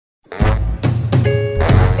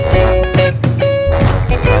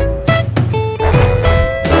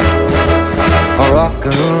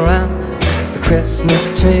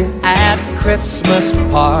Christmas tree at the Christmas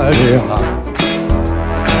party hop.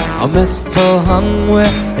 A mistletoe hung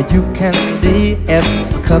where you can see if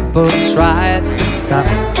a couple tries to stop.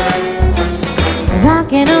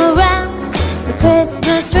 Rocking around the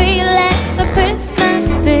Christmas tree, let the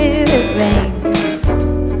Christmas spirit reign.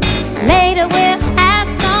 Later we'll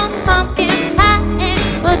have some pumpkin pie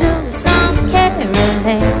and we'll do some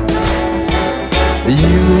caroling.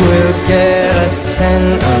 You will get a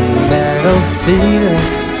sentimental feeling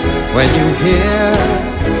when you hear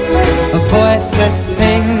voices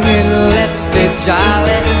singing, let's be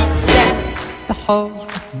jolly. Yeah, the halls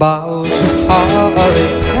with boughs of holly.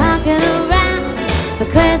 Rocking around the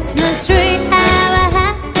Christmas tree, have a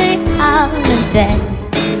happy holiday.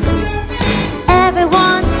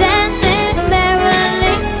 Everyone dancing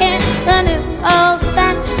merrily in the new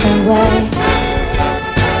old-fashioned way.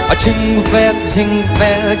 A jingle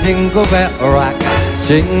bell, jingle bell rock.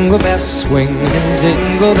 Jingle bells swing and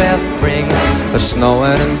jingle bell ring. The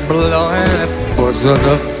snowing and blowing, of course, was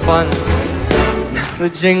a fun. Now the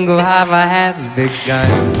jingle hopper has begun.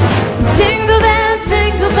 Jingle bell,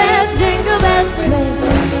 jingle bell, jingle bell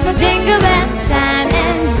twist. Jingle bell chime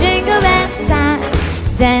and jingle bell time.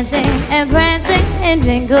 Dancing and prancing in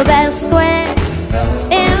Jingle Bell Square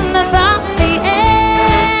in the frosty air.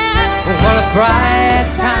 What a bright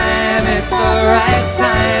time, it's the right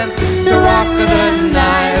time to walk the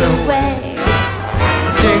night away.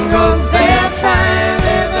 Jingle bell time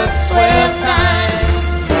is a swell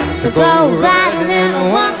time to go riding in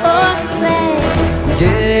a one-horse sleigh.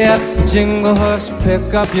 Giddy up, jingle horse,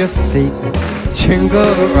 pick up your feet,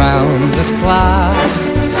 jingle around the clock.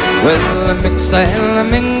 With a mix and a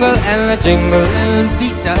mingle and a jingle and a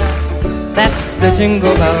beat, that's the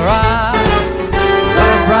Jingle Bell Rock. What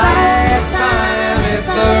a bright time, it's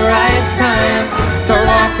the right time to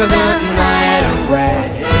walk the night away.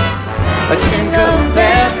 A jingle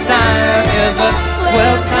bell time is a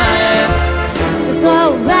swell time to go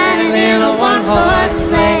riding in a one-horse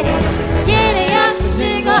sleigh. Giddy up,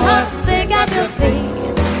 jingle horse, pick up your feet,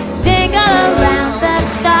 jingle around the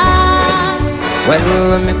clock.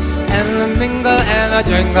 Well, a mix and a mingle and a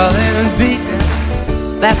jingle and a beat,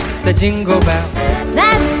 that's the Jingle Bell.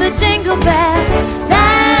 That's the Jingle Bell.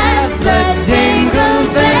 That's the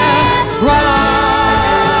Jingle Bell Rock.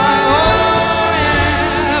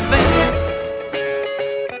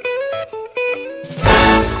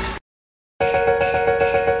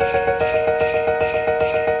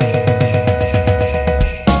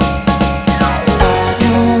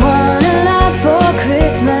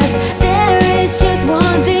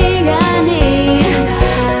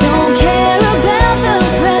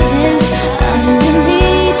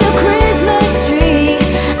 Tree.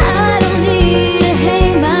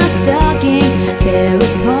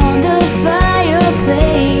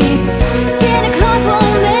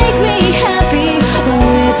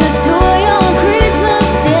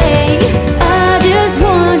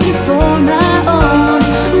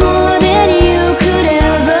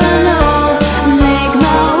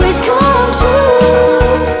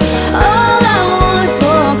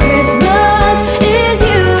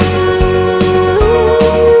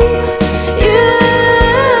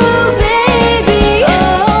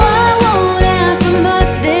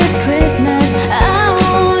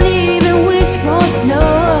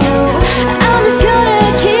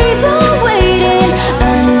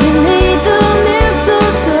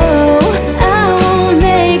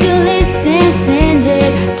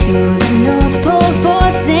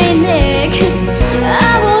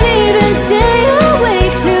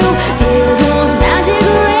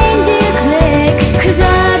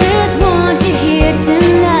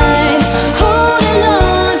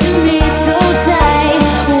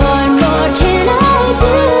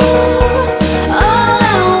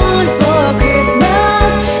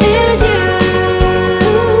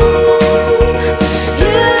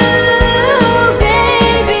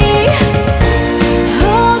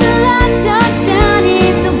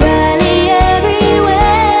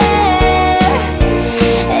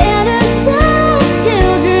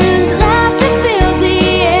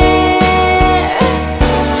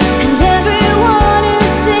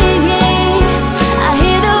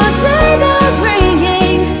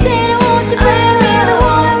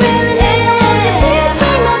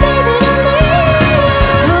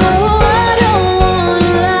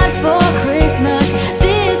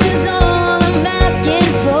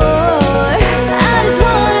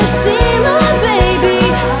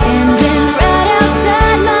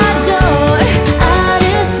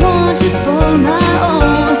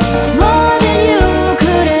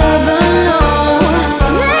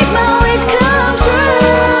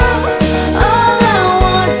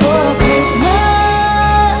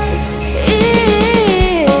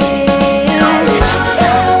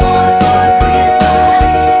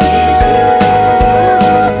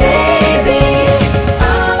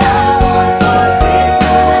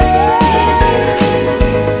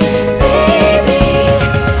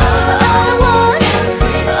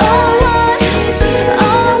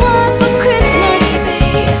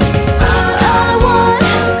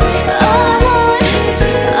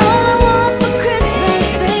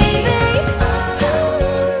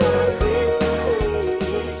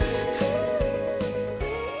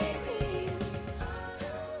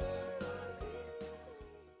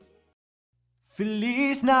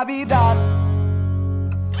 Feliz Navidad,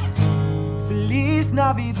 Feliz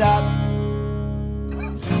Navidad,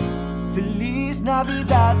 Feliz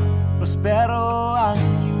Navidad, prospero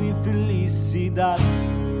año y felicidad.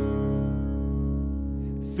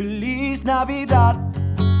 Feliz Navidad,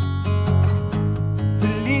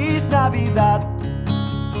 Feliz Navidad,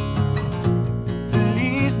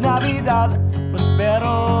 Feliz Navidad,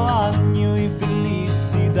 prospero año y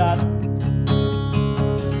felicidad.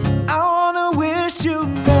 I wanna wish you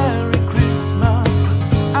Merry Christmas.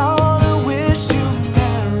 I wanna wish you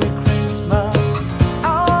Merry Christmas.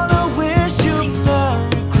 I wanna wish you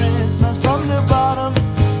Merry Christmas from the bottom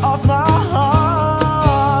of my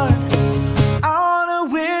heart. I wanna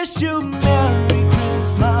wish you Merry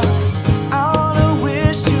Christmas. I wanna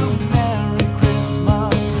wish you Merry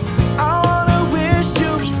Christmas. I wanna wish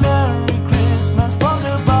you Merry Christmas from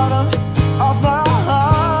the bottom of my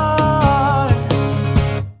heart.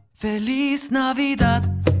 Feliz Navidad,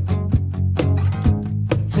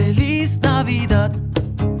 Feliz Navidad,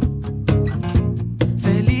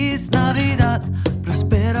 Feliz Navidad,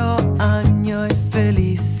 prospero año y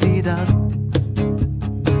felicidad.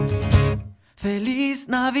 Feliz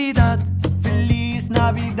Navidad, Feliz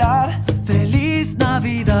Navidad, Feliz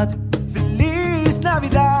Navidad, Feliz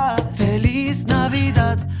Navidad, Feliz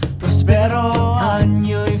Navidad, prospero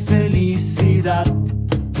año y felicidad.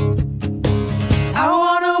 I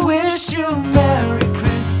wanna wish you Merry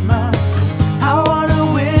Christmas. I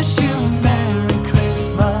wanna wish you Merry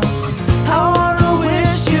Christmas. I wanna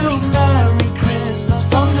wish you Merry Christmas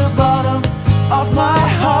from the bottom of my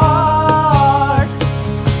heart.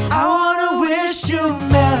 I wanna wish you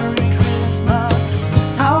Merry Christmas.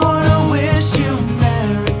 I wanna wish you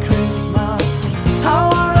Merry Christmas. I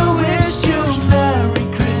wanna wish you Merry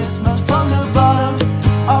Christmas from the bottom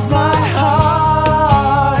of my heart.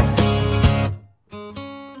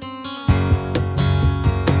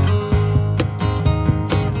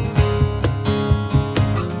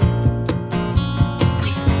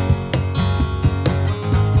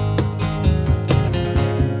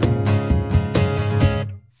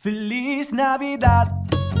 Feliz Navidad,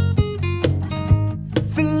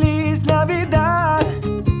 Feliz Navidad,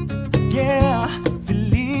 yeah,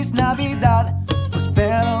 Feliz Navidad,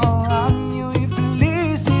 prospero año y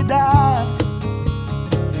felicidad.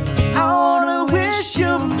 I wanna wish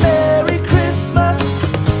you Merry Christmas.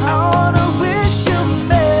 I wanna wish you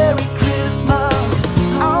Merry Christmas.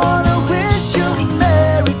 I wanna wish you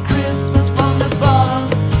Merry Christmas from the bottom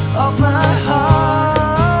of my heart.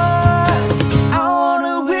 I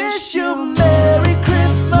wanna wish you Merry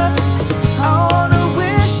Christmas. I wanna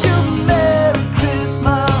wish you Merry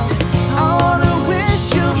Christmas. I wanna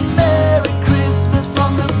wish you Merry Christmas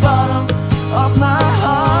from the bottom of my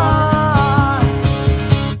heart.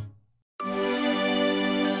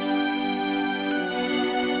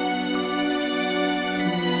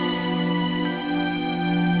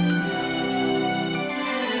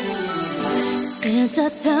 Santa,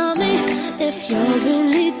 tell me if you're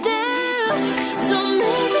really there. Don't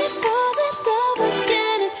make me fall in love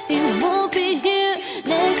again if you won't be here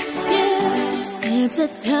next year. Santa,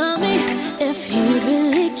 tell me if he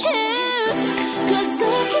really cares, 'cause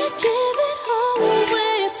I can't give it all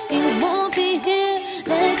away if he won't be here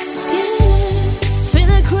next year.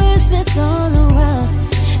 Feeling Christmas all around,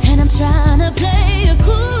 and I'm trying to play it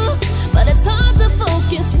cool, but it's hard to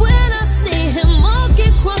focus when I see him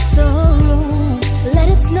walking across the room. Let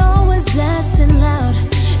it snow is blasting loud,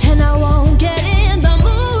 and I won't get in the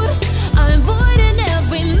mood. I'm avoiding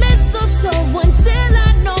every mistletoe until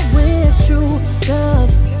I know it's true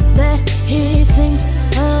love that he thinks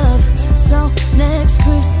of. So next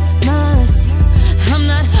Christmas, I'm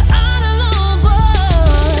not all alone,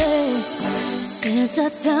 boy. Santa,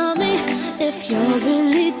 tell me if you're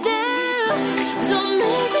really there. Don't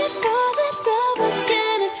make me fall in love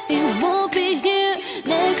again if you won't be here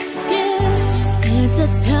next year. Santa,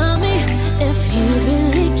 tell me if he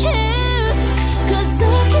really cares, 'cause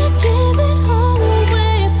I can't give it all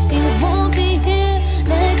away if he won't be here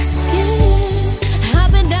next year.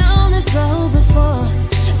 I've been down this road before,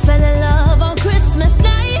 fell in love on Christmas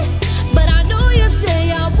night, but I knew you'd say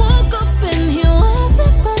I woke up and he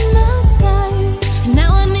wasn't by my side.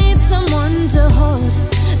 Now I need someone to hold,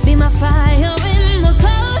 be my fire in the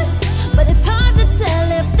cold, but it's hard to tell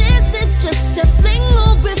if this is just a fling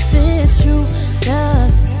or if it's true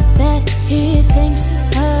love that he thinks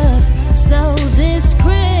of. So this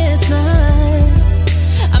Christmas,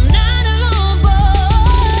 I'm not alone,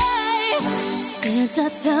 boy. Santa,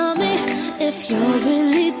 tell me if you're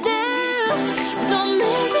really there. Don't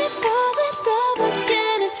make me fall in love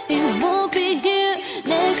again if you won't be here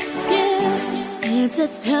next year. Santa,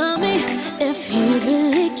 Santa, tell me if he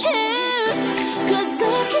really cares, 'cause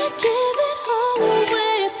I can't give it all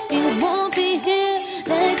away if he won't be here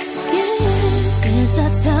next year. Santa,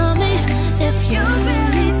 tell me if you're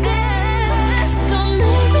really there. Don't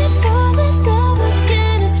make me fall in love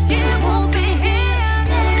again if he won't be here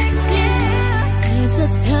next year. Santa,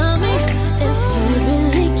 tell me if he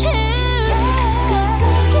really cares, 'cause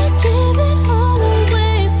I can't give it all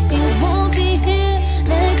away if he won't be here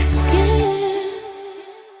next year.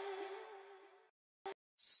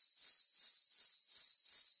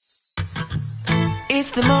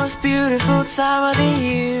 It's the most beautiful time of the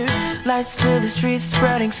year. Lights fill the streets,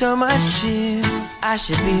 spreading so much cheer. I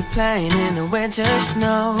should be playing in the winter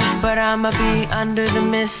snow, but I'ma be under the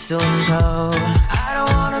mistletoe. I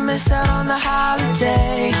don't wanna miss out on the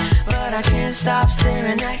holiday, but I can't stop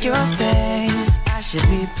staring at your face. I should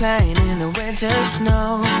be playing in the winter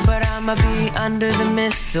snow, but I'ma be under the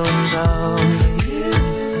mistletoe.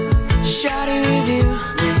 Shawty with you,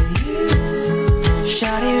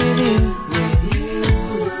 shawty with you,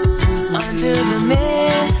 under the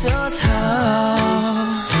mistletoe.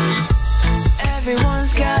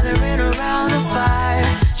 Everyone's gathering around the fire,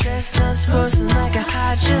 chestnuts roasting like a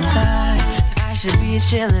hot July. I should be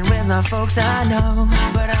chilling with my folks I know,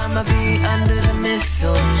 but I'ma be under the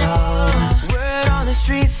mistletoe. Word on the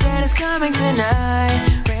street said it's coming tonight.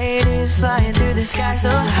 Reindeers flying through the sky so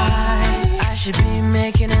high. I should be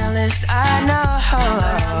making a list, I know,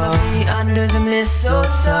 but I'ma be under the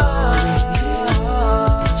mistletoe.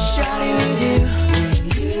 Shawty with you,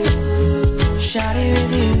 shawty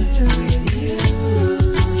with you,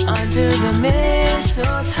 under the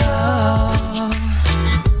mistletoe.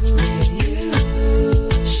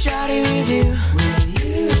 Shawty with you,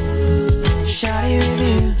 shawty with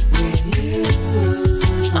you,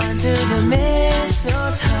 under the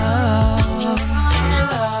mistletoe.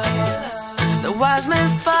 The wise men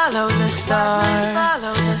follow the star,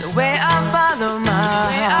 the way I follow my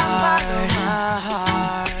heart,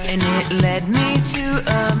 and it led me to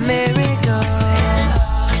America.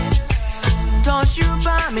 Don't you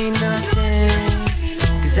buy me nothing,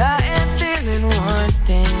 'cause I am feeling one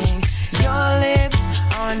thing. Your lips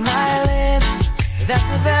on my lips, that's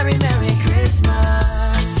a very Merry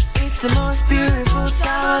Christmas. It's the most beautiful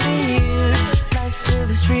time of the year. Lights fill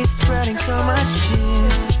the streets, spreading so much cheer.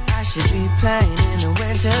 I should be playing in the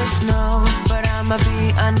winter snow, but I'ma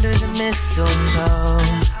be under the mistletoe.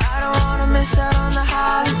 I don't wanna miss out on the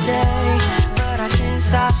holiday, but I can't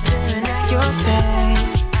stop staring at your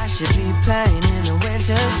face. I should be playing in the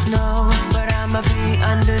winter snow, but I'ma be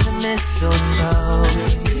under the mistletoe.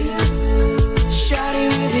 Shawty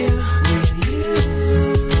with you,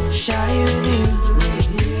 shawty with you,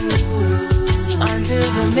 under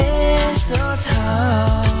the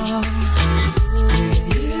mistletoe.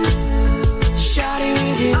 Shawty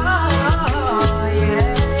with you,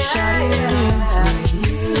 shawty with you,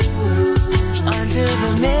 under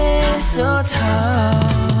the mistletoe.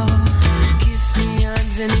 Kiss me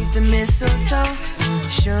underneath the mistletoe.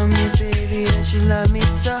 Show me, baby, that you love me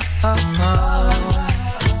so. Oh,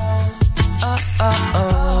 oh,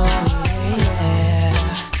 oh, yeah.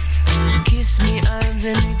 Kiss me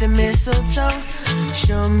underneath the mistletoe.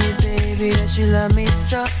 Show me, baby, that you love me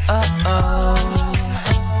so. Oh, oh,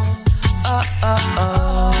 oh,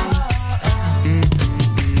 oh.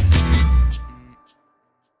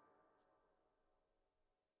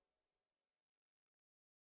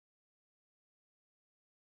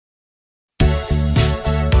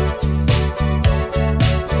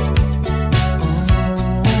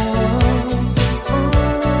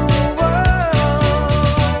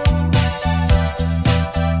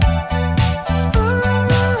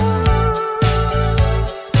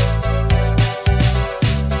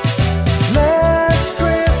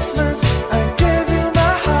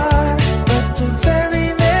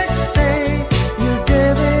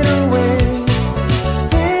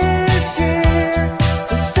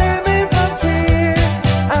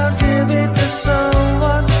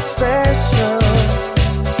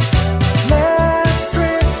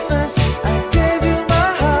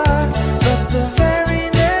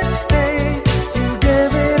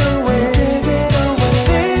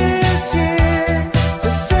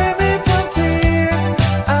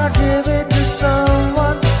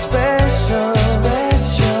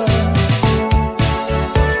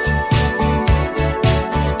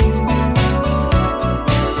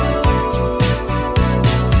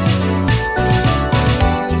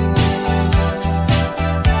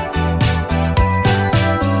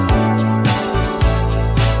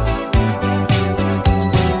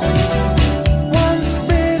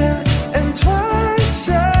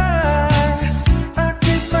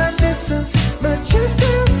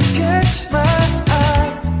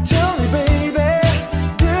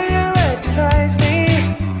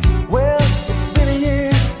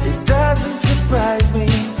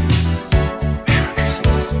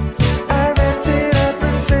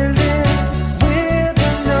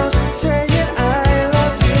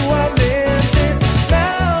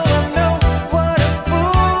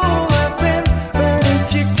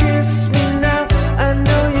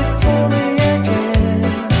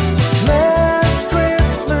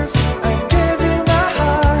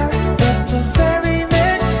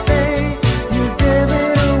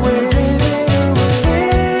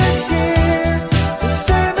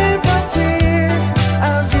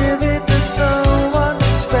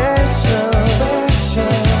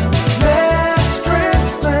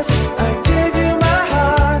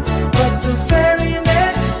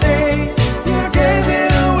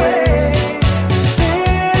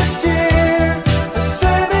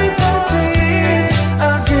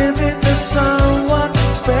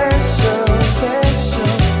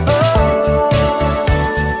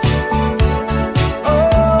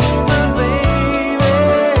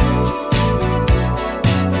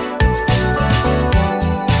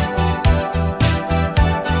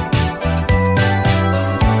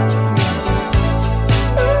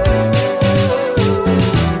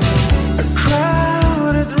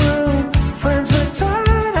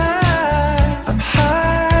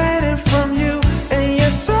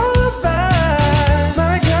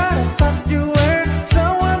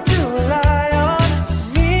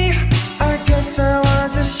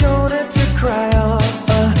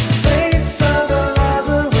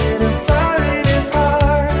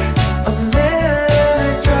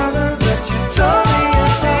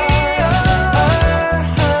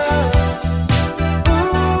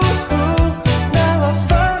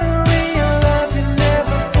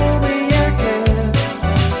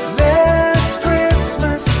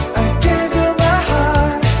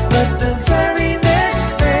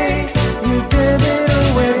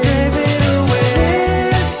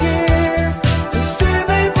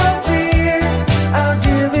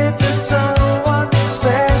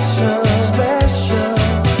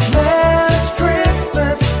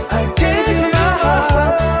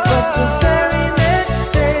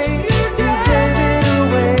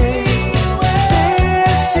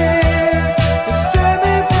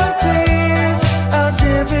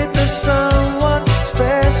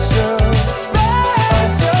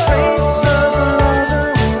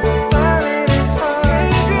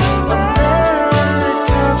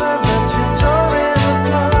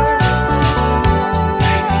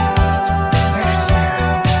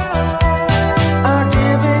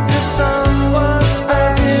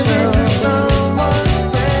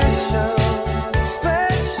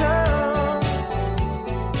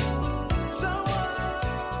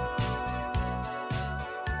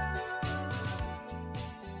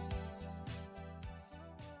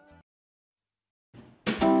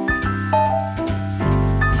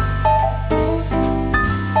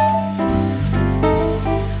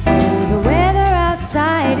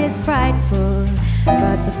 frightful,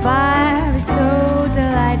 but the fire is so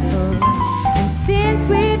delightful. And since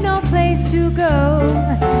we've no place to go,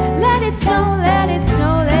 let it snow, let it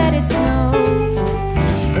snow, let it snow.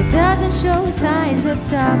 It doesn't show signs of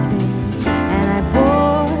stopping, and I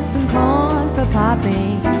bought some corn for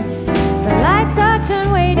popping. The lights are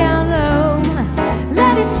turned way down low.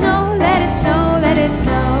 Let it snow, let it snow, let it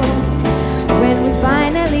snow. When we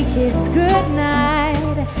finally kiss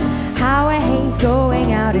goodnight, how I hate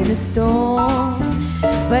going out in the storm.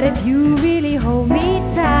 But if you really hold me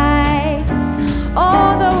tight,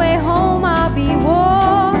 all the way home I'll be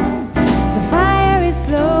warm. The fire is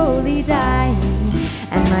slowly dying,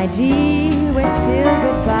 and my dear, we're still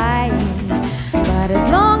goodbying. But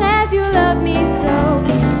as long as you love me so,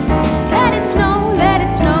 let it snow, let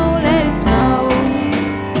it snow, let it snow.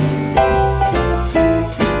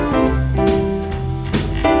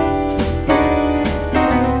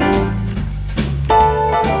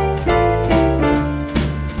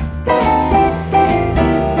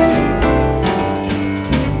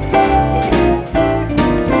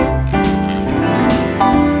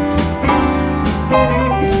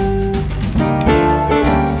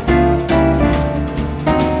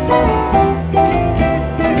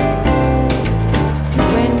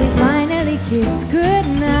 Kiss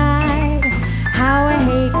goodnight, how I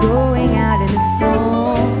hate going out in the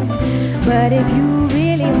storm. But if you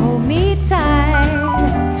really hold me tight,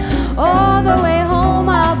 all the way home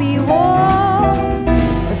I'll be warm.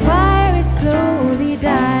 The fire is slowly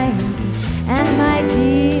dying, and my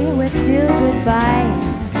dear, we're still goodbye.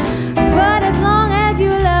 But as long as you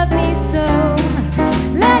love me so,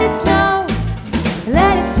 let it snow,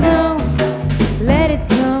 let it snow, let it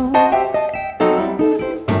snow.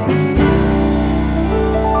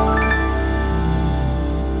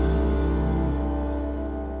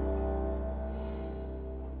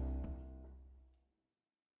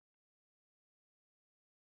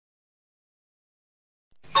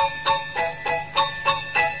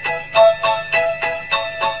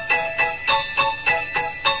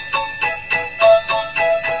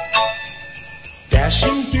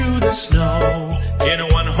 Dashing through the snow in a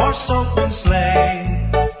one-horse open sleigh,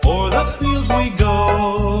 o'er the fields we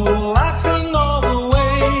go, laughing all the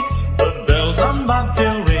way. The bells on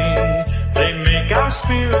bobtail ring, they make our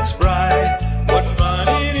spirits bright. What fun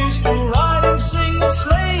it is to ride and sing a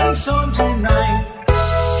sleighing song tonight.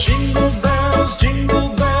 Jingle bells,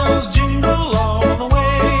 jingle all the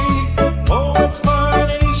way. Oh, what fun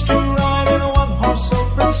it is to ride in a one-horse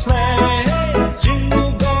open sleigh.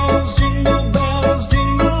 Jingle bells,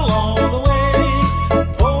 jingle all the way.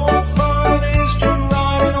 Oh, what fun it is to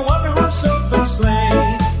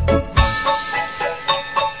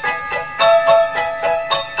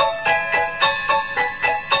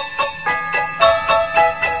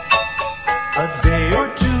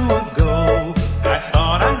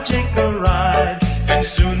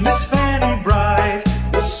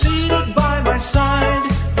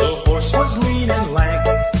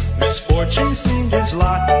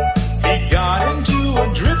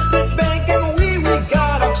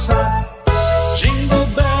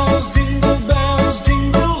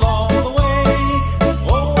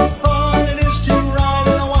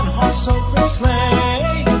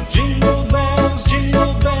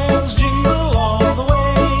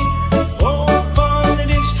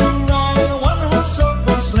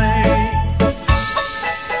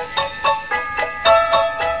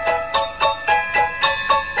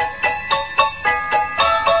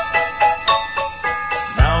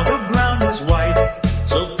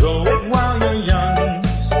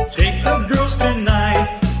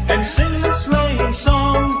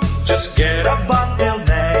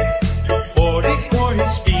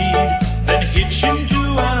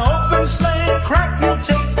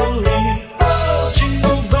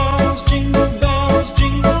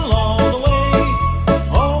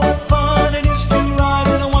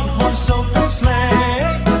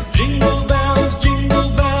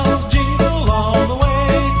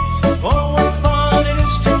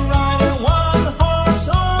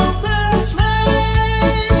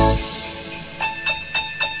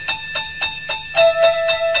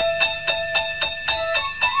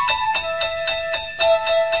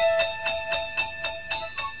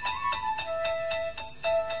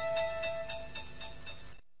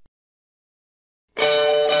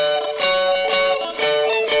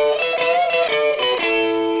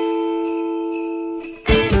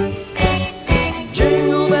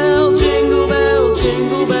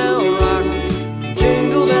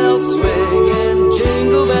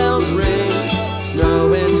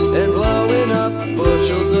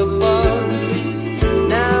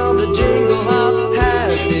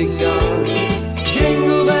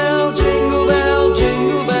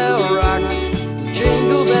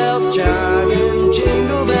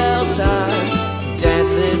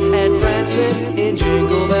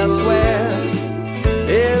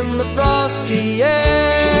frosty,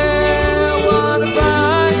 yeah. What a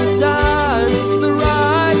fine time, it's the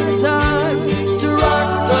right time to rock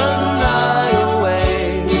the night away.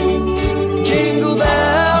 Jingle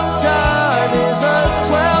bell time is a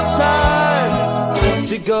swell time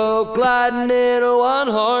to go gliding in a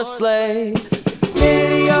one-horse sleigh.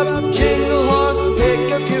 Giddy up, jingle horse,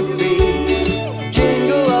 pick up your feet,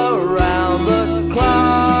 jingle around the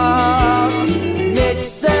clock.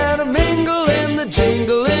 Mix and a mingle in the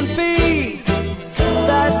jingling beat,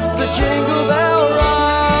 that's the Jingle Bell Rock.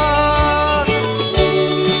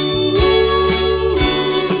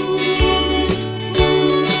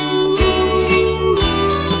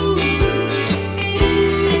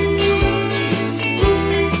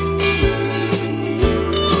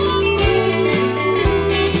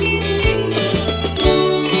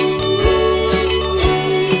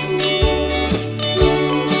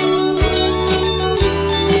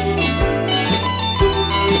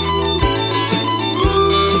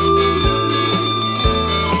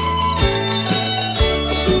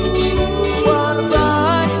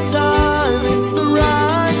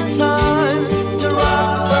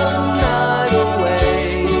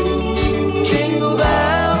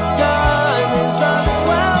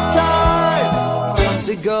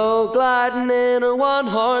 Go gliding in a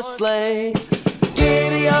one-horse sleigh.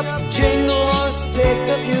 Giddy up, jingle horse, pick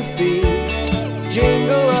up your feet,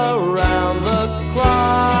 jingle around the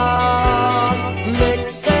clock.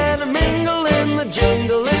 Mix and a mingle in the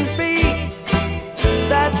jingling beat,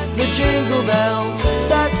 that's the Jingle Bell,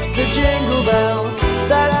 that's the Jingle Bell,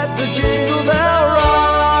 that's the Jingle Bell Rock.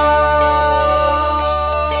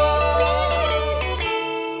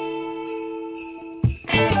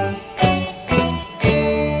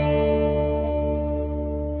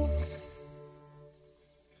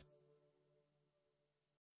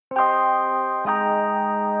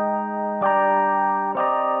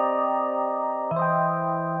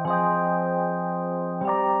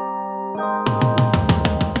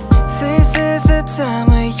 This is the time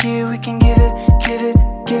of year we can give it, give it,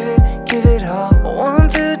 give it, give it all. 1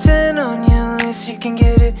 through 10 on your list, you can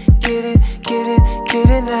get it, get it, get it, get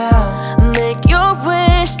it now. Make your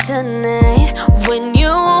wish tonight when you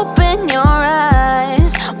open your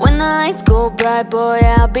eyes. When the lights go bright, boy,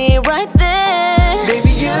 I'll be right there.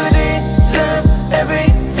 Baby, you deserve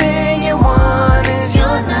everything you want. It's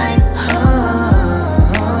your night.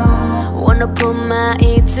 Wanna put my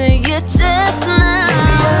ear to your chest now.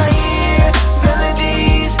 Baby, I hear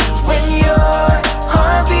melodies when your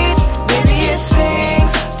heart beats. Baby, it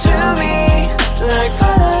sings to me like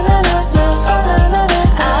fa-la-la-la-la, fa-la-la-la.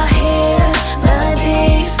 I hear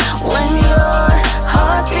melodies when your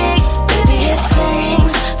heart beats. Baby, it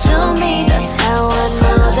sings to me. That's how I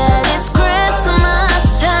know that it's Christmas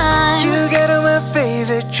time. You got on my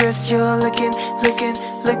favorite dress. You're looking, looking,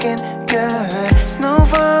 looking good. Snow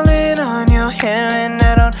falling on your hair and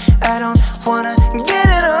I don't wanna get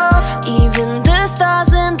it off. Even the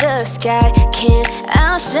stars in the sky can't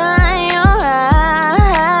outshine your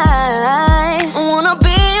eyes. Wanna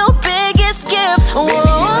be your biggest gift. Whoa,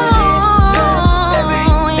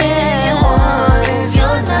 yeah. It's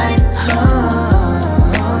your night.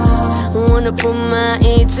 Wanna put my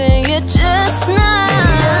ear to your chest now.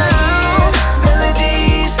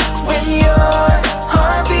 Melodies when your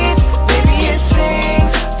heart beats. Baby, it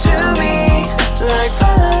sings to me like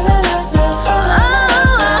fa-la-la-la-la, fa-la-la-la.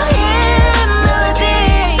 Oh, I hear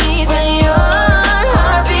melodies when your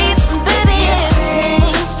heart beats. Baby, it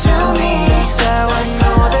sings to me. That's how I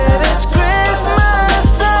know that it's Christmas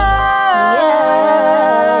time.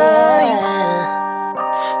 Yeah.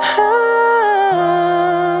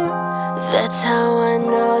 That's how I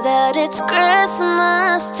know that it's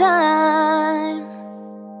Christmas time.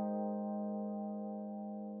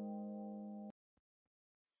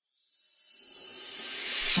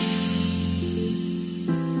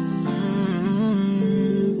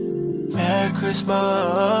 Merry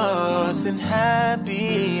Christmas and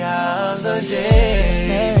happy holidays.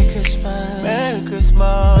 Merry Christmas, Merry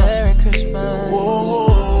Christmas, Merry Christmas,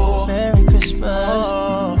 whoa, Merry Christmas,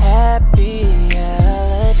 Oh. Happy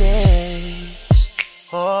holidays.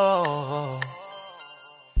 oh.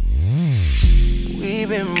 We've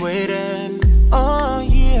been waiting all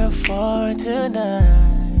year for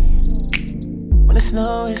tonight, when the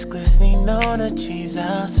snow is glistening on the trees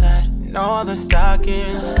outside, and all the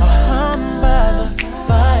stockings are hung by the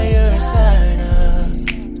fireside,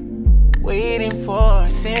 waiting for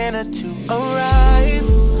Santa to arrive.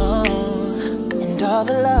 And all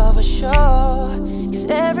the love will show, 'cause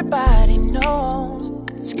everybody knows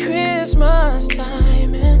it's Christmas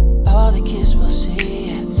time. And all the kids will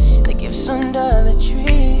see the gifts under the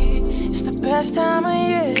tree. It's the best time of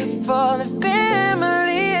year for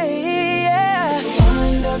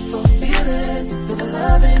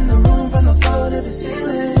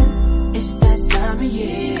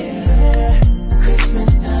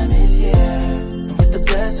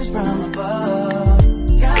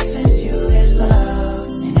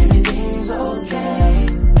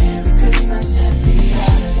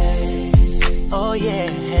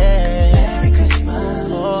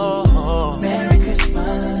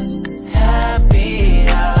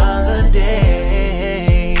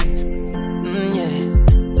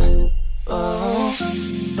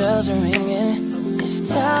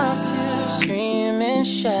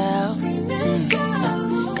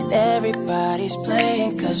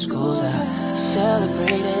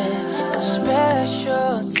Those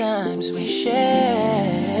special times we share.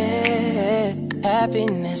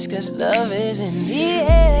 Happiness, cause love is in the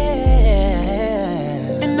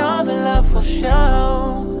air. And all the love will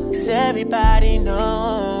show, cause everybody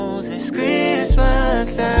knows it's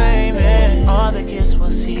Christmas time. And all the kids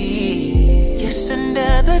will see gifts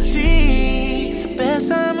under the tree. It's the best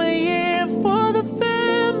time of year for the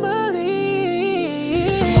family.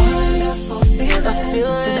 It's a wonderful feeling, a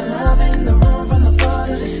feeling. The love in the room from the floor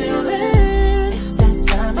to the ceiling. It's that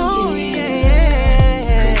time of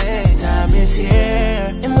year. Christmas time is here,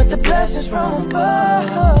 and with the blessings from above,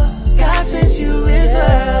 God sends you His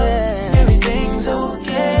love. Everything's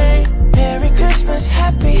okay. Merry Christmas,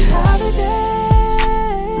 happy holiday.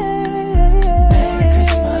 Merry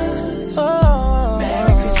Christmas, oh,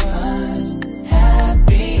 Merry Christmas,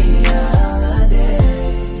 happy holidays.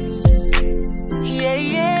 Yeah,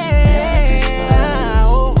 yeah.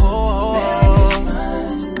 Oh, oh, oh. Merry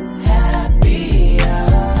Christmas, happy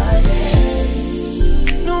holidays.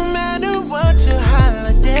 No matter what your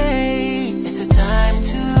holiday, it's a time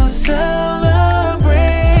to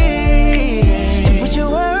celebrate. And put your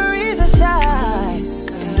worries aside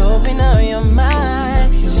and open up your mind.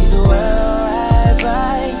 See the world right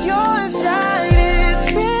by your side.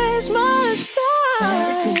 It's Christmas time.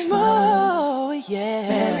 Merry Christmas. Oh, yeah.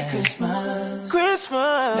 Merry Christmas,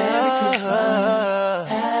 Christmas, Merry Christmas,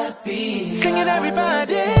 happy. Sing it,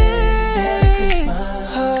 everybody. Merry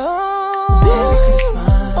Christmas, Oh, Merry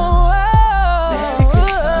Christmas, oh, Merry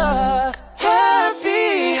Christmas,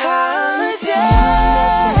 happy holiday.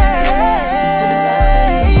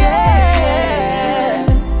 yeah.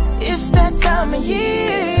 It's that time of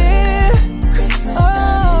year. Christmas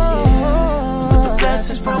time is here, with the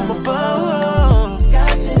blessings from above.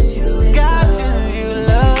 God sends you His love.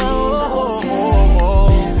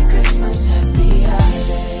 Merry Christmas, happy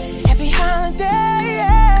holiday. Happy holiday,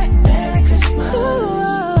 yeah. Merry Christmas,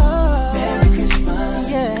 Ooh, Merry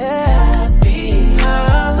Christmas, yeah. happy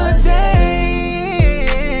holiday.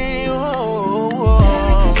 Oh,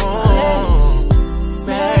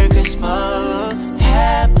 Merry Christmas,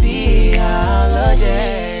 happy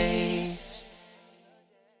holidays.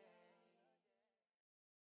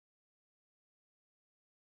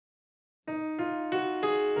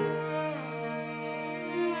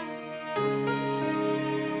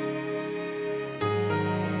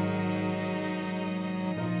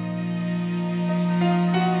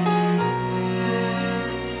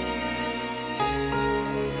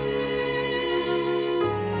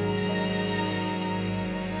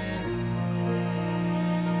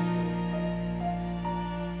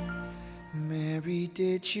 Mary,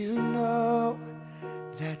 did you know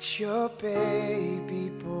that your baby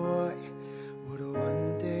boy would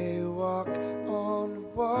one day walk on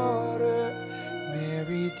water?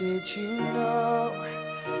 Mary, did you know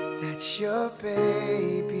that your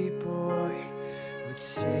baby boy would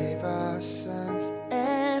save our sons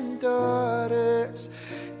and daughters?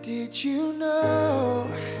 Did you know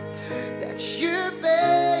that your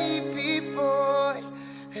baby boy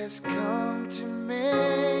has come to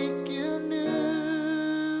make you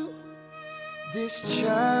new? This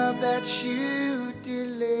child that you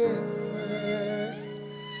delivered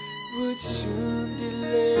would soon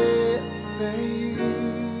deliver you.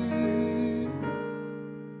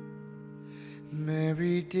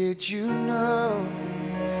 Mary, did you know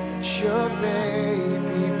that your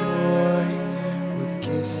baby boy would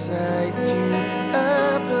give sight to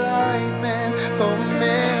a blind man? Oh,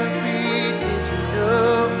 Mary, did you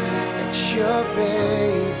know that your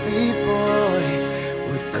baby boy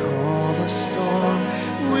would calm a storm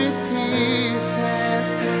with his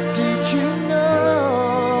hands? Did you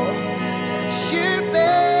know that your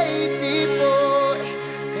baby boy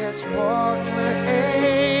has walked where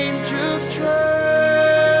angels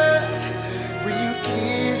trod? When you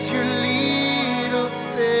kiss your little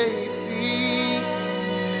baby,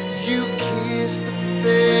 you kiss the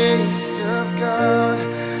face of God.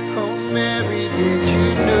 Oh, Mary, did you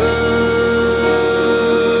know?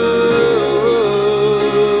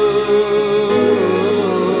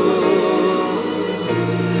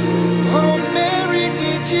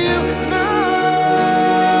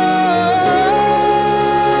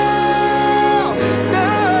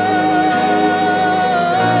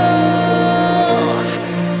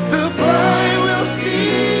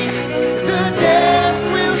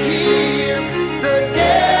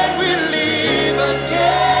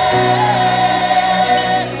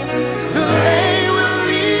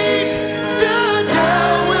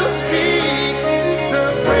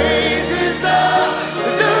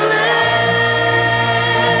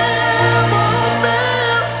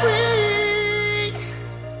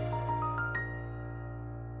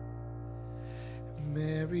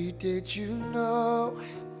 Mary, did you know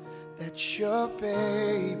that your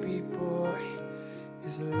baby boy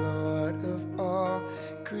is the Lord of all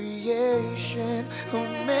creation? Oh,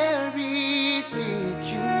 Mary, did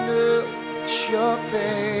you know that your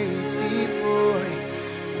baby boy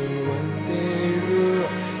will one day rule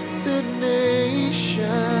the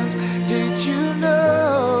nations? Did you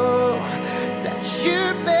know that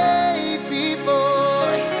your baby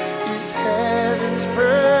boy is heaven's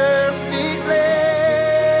perfect lamb?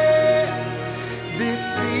 This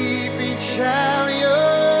sleeping child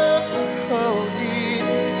you're holding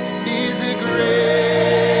is a great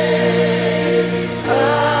I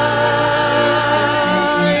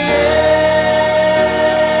am.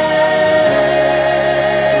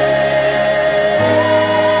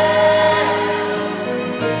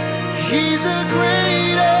 He's a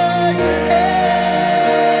great I am.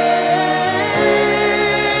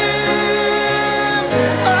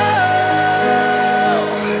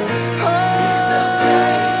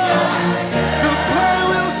 The blind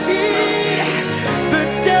will see, the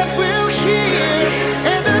deaf will hear,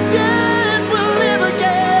 and the dead will live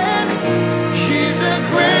again. He's a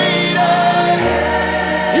great I am.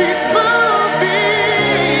 He's moving,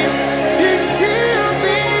 he's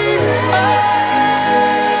healing. Oh,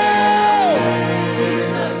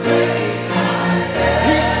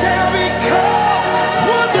 he shall be called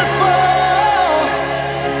Wonderful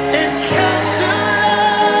and Counselor.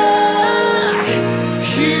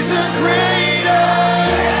 He's a great I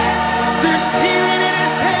am. There's healing in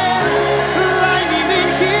his hands, lightning in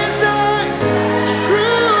his eyes.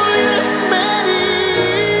 Truly this man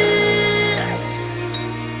is.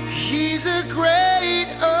 He's a great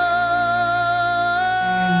I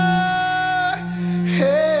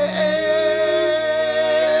am.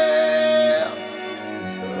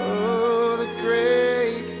 Oh, the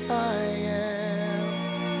great I am.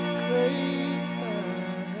 Great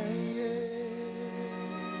I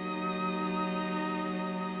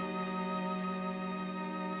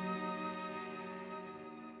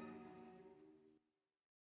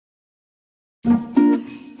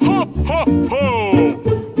Ho, ho, ho!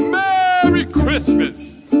 Merry Christmas!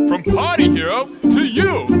 From Party Hero to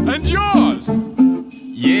you and yours!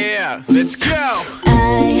 Yeah, let's go!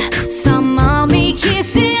 I saw mommy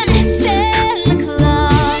kissing Santa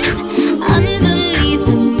Claus underneath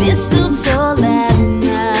the mistletoe last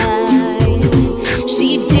night.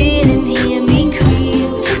 She didn't hear me creep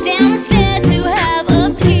downstairs to have a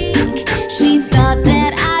peek. She thought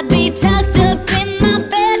that I'd be tucked up in my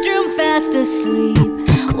bedroom fast asleep.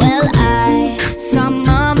 Well, I saw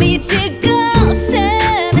mommy tickle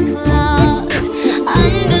Santa Claus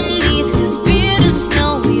underneath his beard of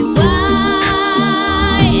snowy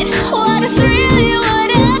white. What a thrill it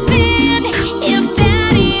would have been if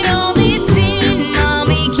Daddy'd only seen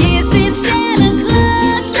mommy kissing Santa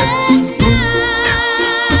Claus last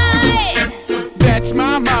night. That's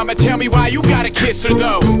my mama, tell me why you gotta kiss her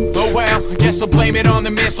though. Oh well, I guess I'll blame it on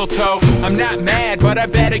the mistletoe. I'm not mad, but I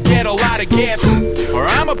better get a lot of gifts, or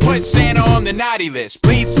I'ma put Santa on the naughty list.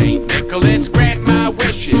 Please, St. Nicholas, grant my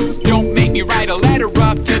wishes. Don't make me write a letter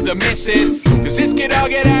up to the missus, cause this could all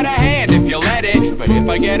get out of hand if you let it. But if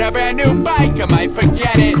I get a brand new bike, I might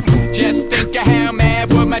forget it. Just think of how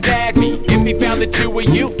mad would my dad be if he found the two of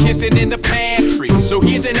you kissing in the pantry. So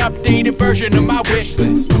here's an updated version of my wish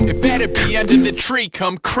list. It better be under the tree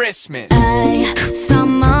come Christmas. I saw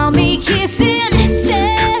mommy kissing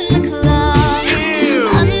Santa Claus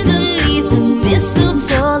underneath the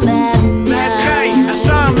mistletoe last night. I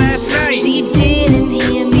saw him last night. She didn't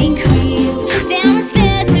hear me creep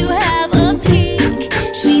downstairs to have a peek.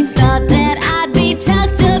 She thought that I'd be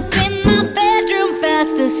tucked up in my bedroom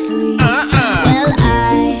fast asleep. Well,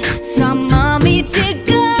 I saw mommy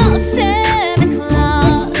tickle Santa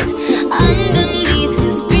Claus underneath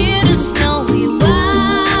his beard of snowy white.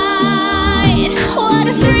 What a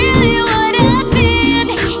thrill it would have been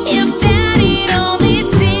if Daddy'd only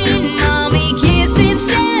seen mommy kissing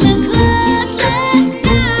Santa Claus last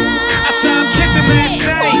night. I saw him kissing last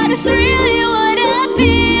night. What a thrill it would have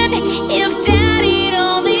been if Daddy'd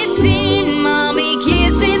only seen mommy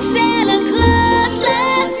kissing Santa Claus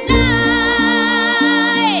last night.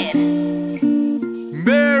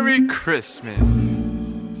 Merry Christmas.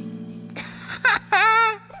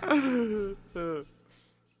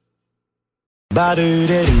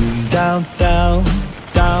 Ba-do-de-doo, down, down,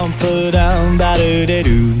 down, put down.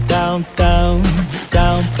 Ba-do-de-doo, down, down,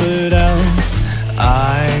 down, put down.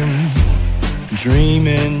 I'm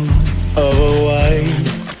dreaming of a white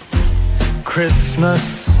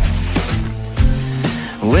Christmas,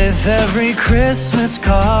 with every Christmas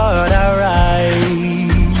card I write.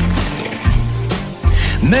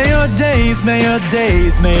 May your days, may your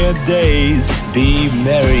days, may your days be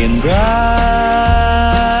merry and bright,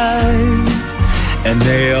 and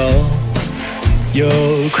may all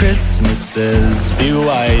your Christmases be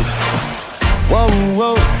white. Whoa,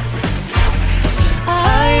 whoa.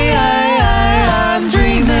 I'm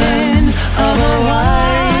dreaming of a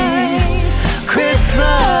white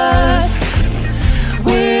Christmas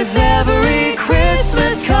with every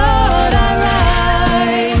Christmas card I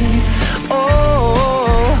write.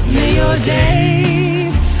 Oh, may your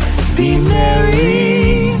days be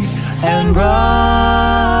merry and bright,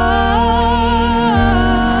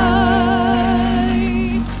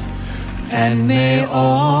 and may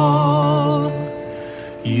all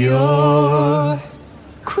your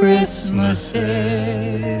Christmases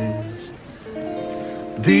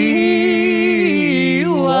be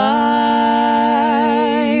white.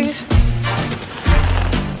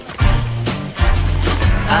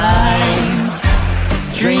 I'm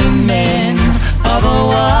dreaming of a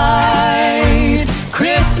white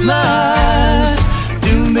Christmas.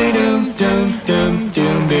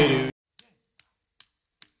 Doom-be-doom-doom-doom-doom-be-doo.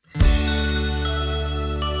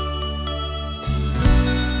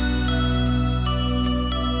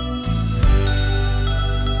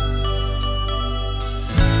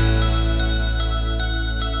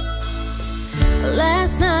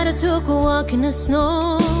 Last night I took a walk in the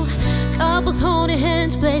snow. Couples holding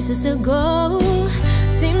hands, places to go.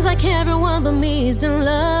 Seems like everyone but me is in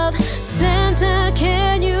love. Santa,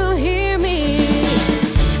 can you hear me?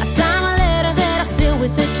 I signed my letter that I sealed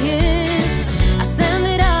with a kiss. I sent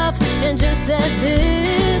it off and just said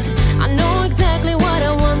this: I know exactly what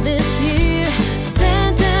I want this year.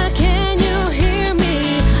 Santa, can you hear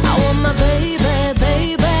me? I want my baby,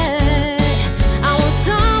 baby. I want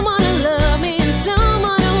someone to love me and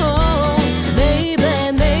someone to hold.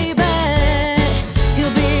 Baby, baby,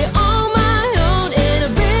 he'll be on my own in a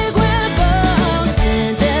big red boat.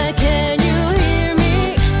 Santa, can you hear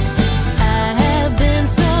me? I have been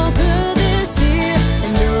so good this year,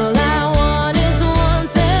 and all I want is one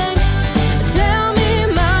thing. Tell me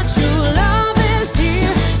my true love is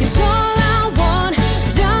here. It's all I want,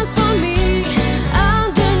 just for me.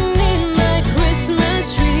 Underneath my Christmas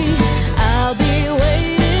tree, I'll be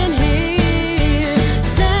waiting here.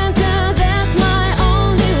 Santa, that's my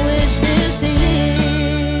only wish this year.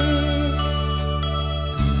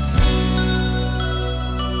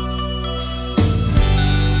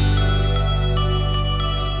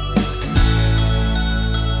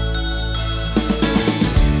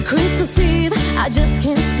 Christmas Eve, I just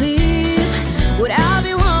can't sleep. Would I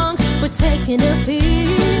be wrong for taking a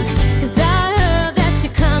peek? 'Cause I heard that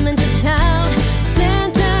you're coming to town.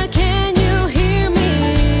 Santa, can you hear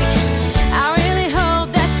me? I really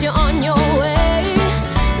hope that you're on your way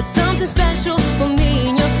with something special for me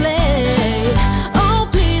in your sleigh. Oh,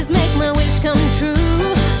 please make my wish come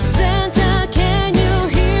true. Santa, can you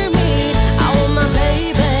hear me? I want my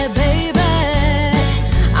baby, baby.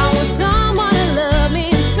 I want someone to love me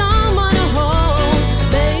and someone to hold.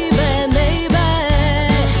 Baby, baby,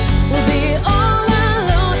 will be all I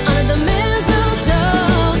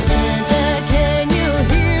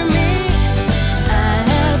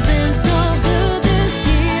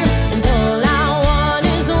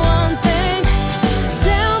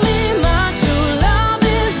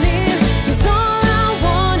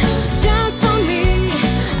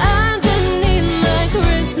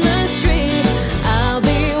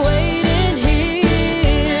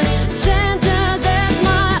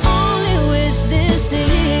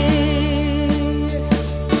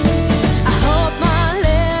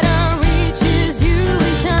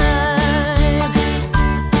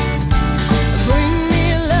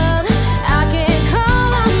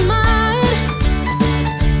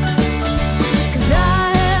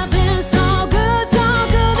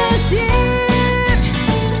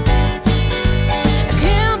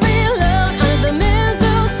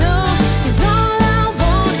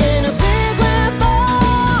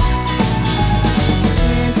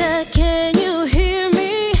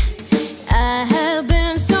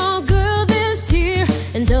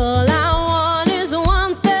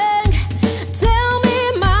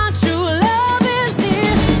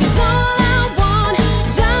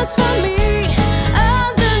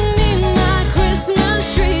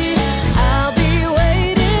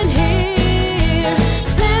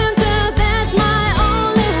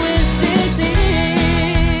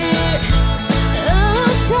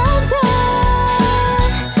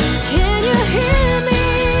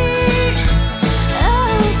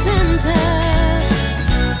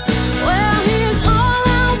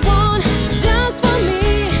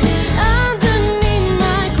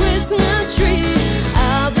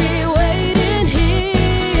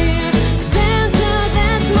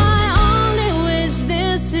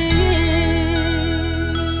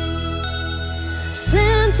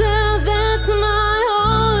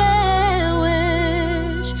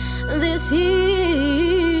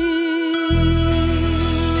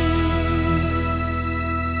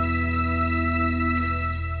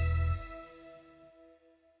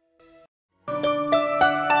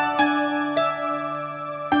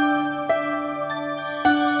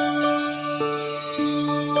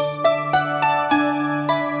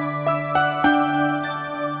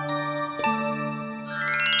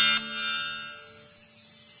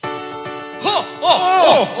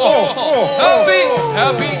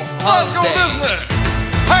Happy Let's go, Disney.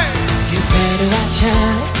 Hey. You better watch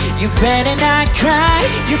out. You better not cry.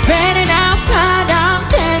 You better not pout. I'm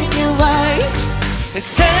telling you why.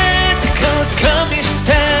 Santa Claus coming to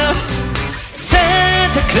town.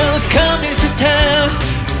 Santa Claus coming to town.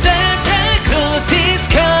 Santa Claus is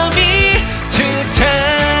coming to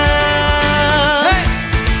town. Hey.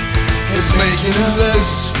 He's making a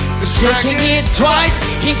list. He's Checking it twice.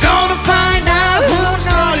 He's gonna find out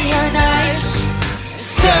who's naughty or nice.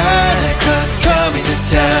 Santa Claus coming to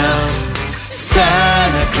town.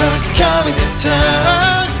 Santa Claus coming to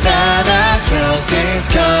town. Santa Claus is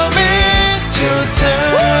coming to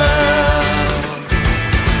town.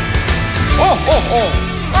 Oh, oh, oh.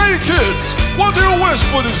 Hey kids, what do you wish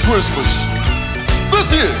for this Christmas?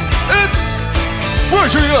 This year, it's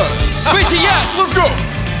Pretty Yes. Pretty Yes. Let's go.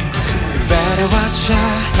 You better watch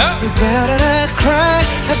out. You better not cry.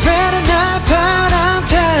 You better not pout. I'm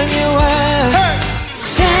telling you why. Hey.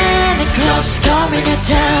 Santa Claus coming to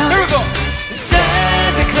town. Here we go.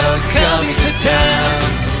 Santa Claus coming to town.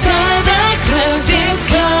 Santa Claus is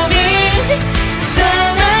coming.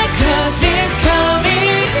 Santa Claus is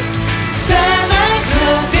coming. Santa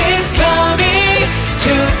Claus is coming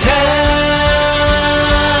to town.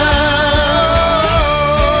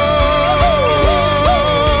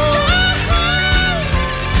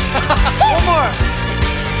 One more.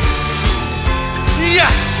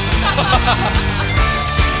 Yes.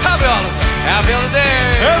 Happy holiday. Happy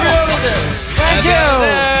holiday. Happy holiday. Thank you.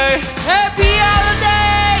 Happy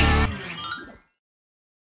holidays.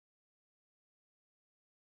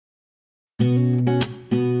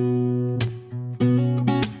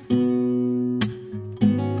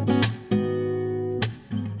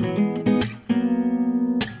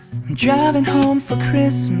 I'm driving home for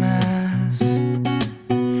Christmas.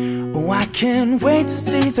 Oh, I can't wait to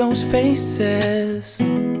see those faces.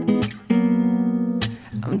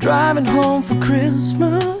 I'm driving home for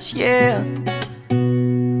Christmas, yeah.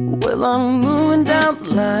 Well, I'm moving down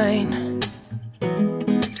the line,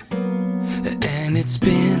 and it's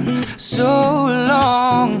been so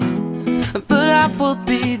long, but I will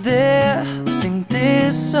be there, sing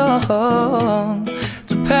this song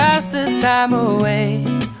to pass the time away.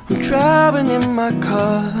 I'm driving in my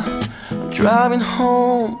car, I'm driving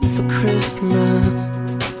home for Christmas.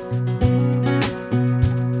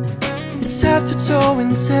 It's after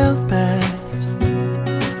towing tailbags.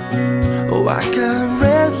 Oh, I got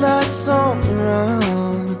red lights on the run.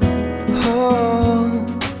 Oh,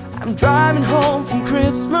 I'm driving home from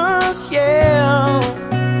Christmas, yeah.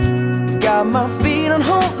 Got my feet on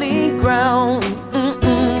holy ground,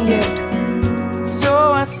 yeah.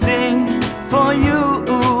 So I sing for you,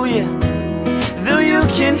 yeah. Though you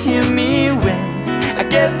can hear me when I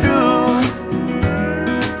get through,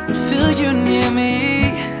 I feel you near me.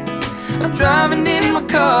 I'm driving in my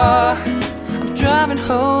car, I'm driving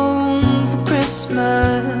home for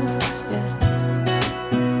Christmas, yeah.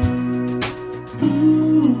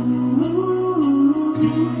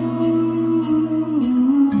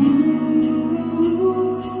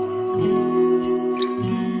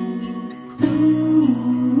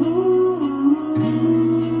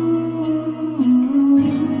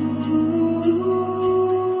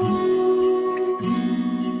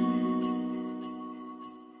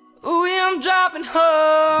 Ooh, yeah, I'm driving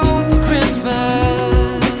home for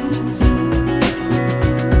Christmas.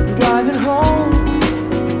 Driving home,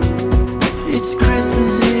 it's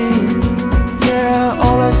Christmas Eve. Yeah,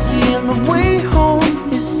 all I see on the way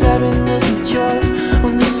home is sadness and joy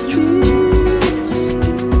on the streets.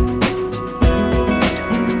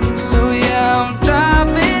 So yeah, I'm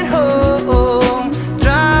driving home,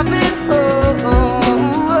 driving home.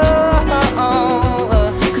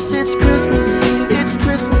 'Cause it's Christmas Eve, it's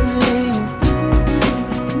Christmas Eve.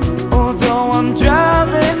 Although I'm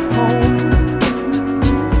driving home,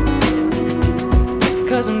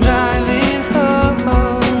 'cause I'm driving home.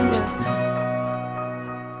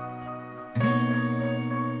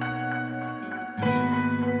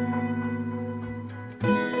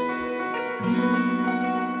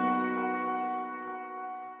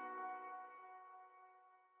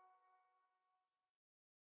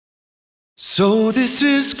 So this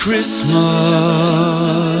is Christmas,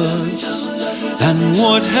 and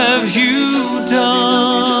what have you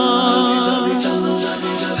done?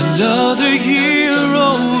 Another year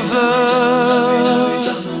over,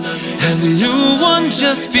 and a new one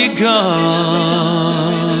just begun.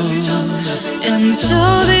 And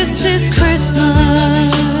so this is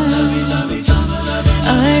Christmas.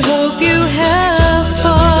 I hope you have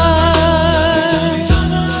fun.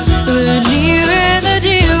 The near and the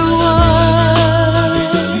dear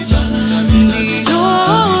one, the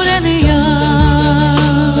old and the young.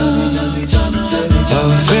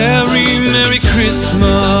 Merry Christmas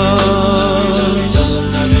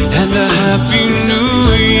and a Happy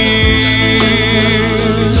New Year.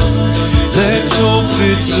 Let's hope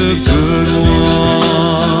it's a good one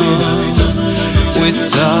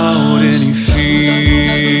without any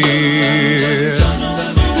fear.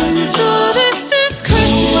 So this is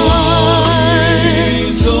Christmas,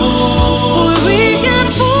 for weak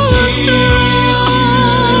and for strong,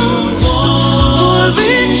 for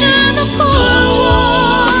rich and the poor ones.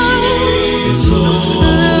 The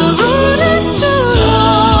road is so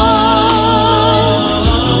long,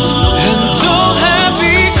 And so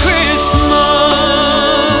happy Christmas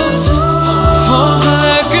for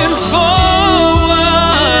black and for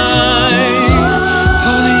white,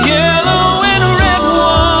 for the yellow and red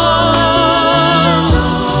ones.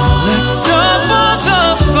 Let's stop all the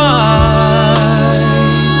fight.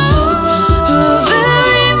 a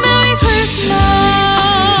very Merry Christmas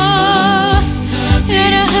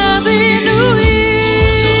and a Happy New Year.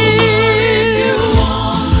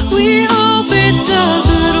 We hope it's a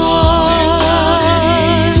good one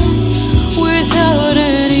without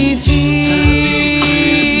any fear.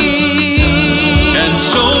 And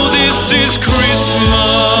so this is Christmas,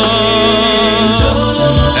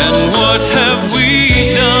 and what have we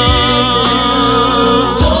done?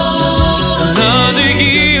 Another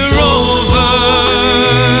year over,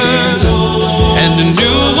 and a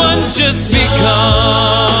new one just begun.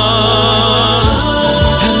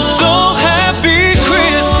 And so happy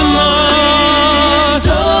Christmas,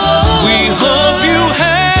 we hope you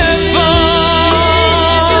had fun.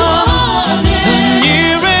 The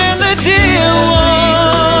near and the dear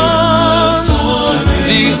ones,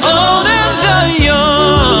 the old and the young.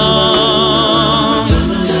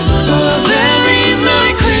 A very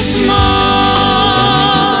Merry Christmas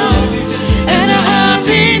and a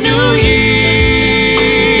Happy New Year.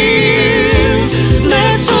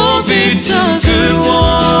 Let's hope it's a good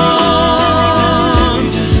one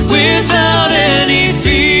without any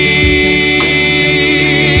fear.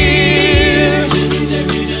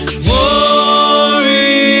 War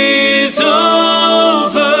is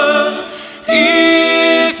over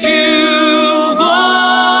if you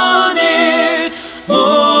want it.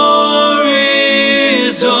 War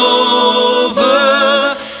is over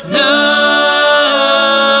now.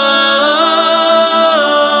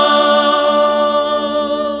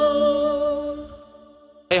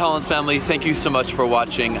 Hey Hollins family, thank you so much for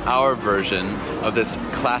watching our version of this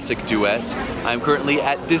classic duet. I'm currently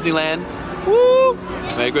at Disneyland. Woo!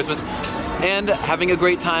 Merry Christmas. And having a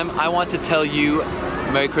great time. I want to tell you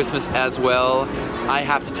Merry Christmas as well. I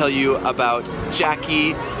have to tell you about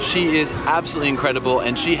Jackie. She is absolutely incredible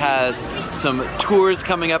and she has some tours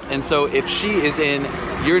coming up, and so if she is in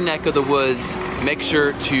your neck of the woods, make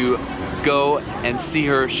sure to go and see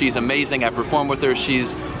her. She's amazing. I performed with her.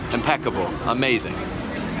 She's impeccable. Amazing.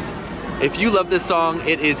 If you love this song,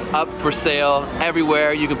 it is up for sale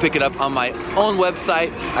everywhere. You can pick it up on my own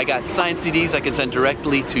website. I got signed CDs I can send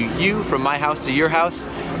directly to you from my house to your house.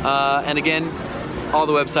 And again, all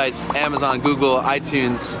the websites, Amazon, Google,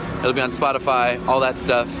 iTunes, it'll be on Spotify, all that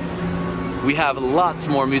stuff. We have lots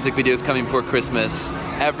more music videos coming for Christmas.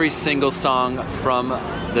 Every single song from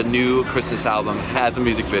the new Christmas album has a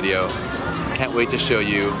music video. Can't wait to show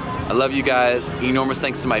you. I love you guys. Enormous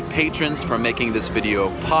thanks to my patrons for making this video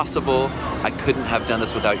possible. I couldn't have done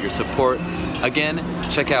this without your support. Again,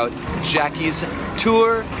 check out Jackie's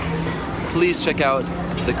tour. Please check out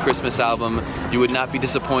the Christmas album. You would not be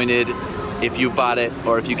disappointed if you bought it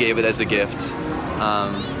or if you gave it as a gift.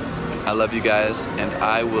 I love you guys, and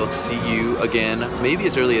I will see you again maybe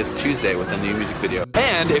as early as Tuesday with a new music video.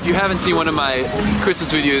 And if you haven't seen one of my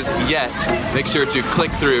Christmas videos yet, make sure to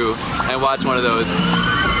click through and watch one of those,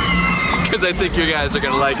 because I think you guys are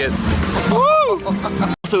gonna like it. Woo!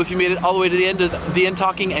 So if you made it all the way to the end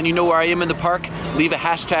talking and you know where I am in the park, leave a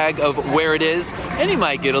hashtag of where it is and you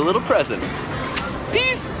might get a little present.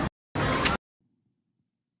 Peace!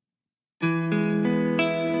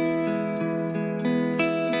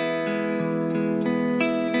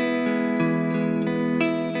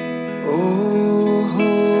 Oh,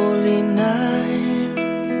 holy night,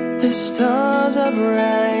 the stars are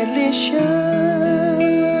brightly shining.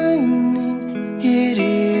 It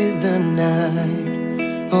is the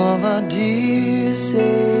night of our dear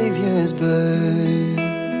Savior's birth.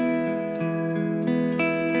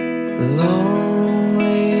 Long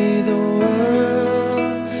lay the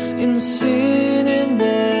world in sin and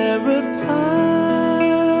error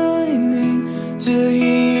pining, till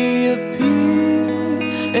He appeared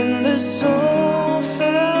and the soul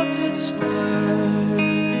felt its worth.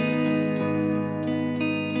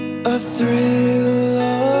 A thrill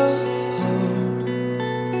of hope,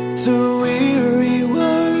 the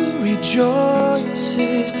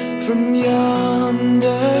rejoices from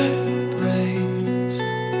yonder breaks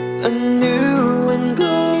a new and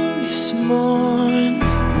glorious morn.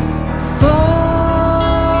 Fall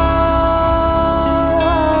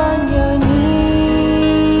on your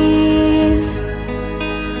knees,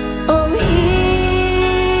 oh hear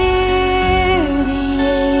the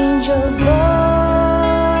angel voices,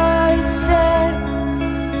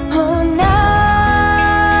 oh night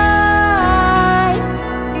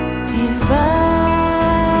divine,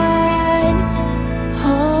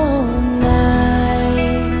 oh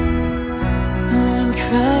night when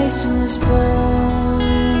Christ was born.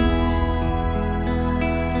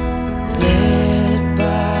 Led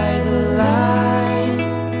by the light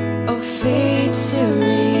of faith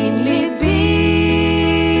serenely beaming,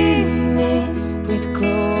 with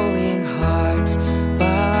glowing hearts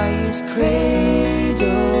by his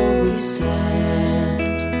cradle we stand.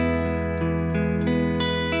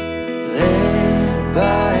 Led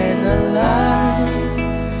by the light,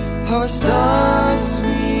 our stars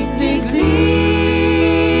sweetly gleaming,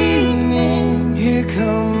 here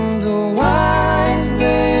come the wise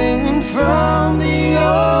men from the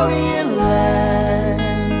Orient land.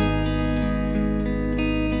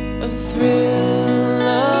 A thrill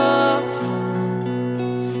of hope,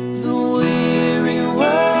 the weary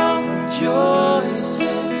world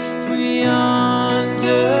rejoices, for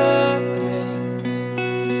yonder breaks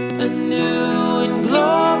a new and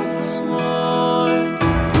glorious morn.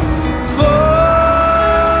 Fall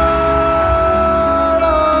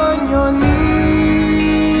on your knees,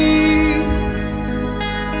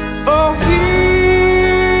 oh hear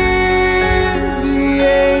the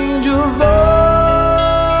angel voices,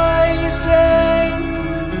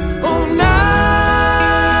 oh night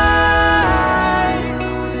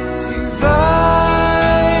divine,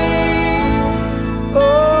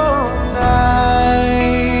 oh night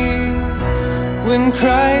when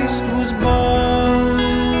Christ was born.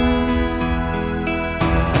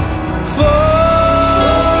 Fall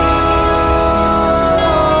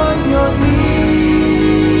on your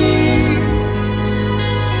knees,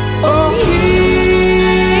 oh hear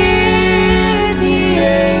the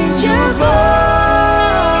angel voices,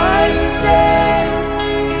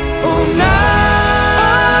 oh night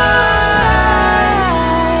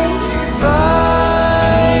divine,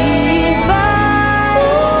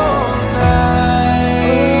 oh night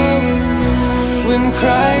when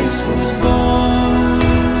Christ was born.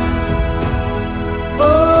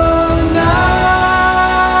 Oh night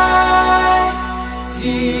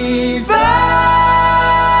divine,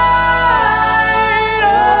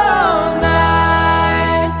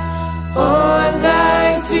 oh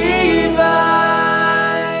night divine.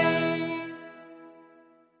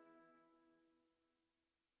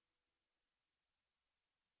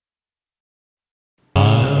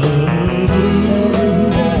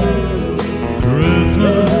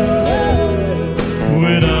 Christmas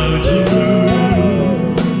without you,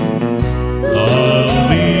 I'll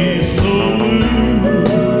be so blue,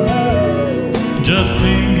 just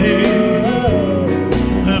thinking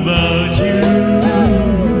about you.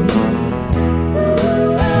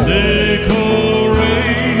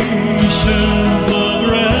 Decorations of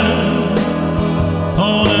red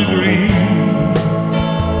on a green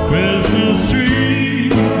Christmas tree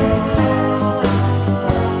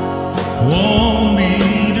won't be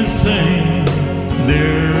the same,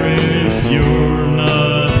 dear, if you're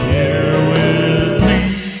not here with me.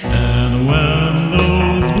 And when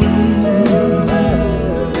those blue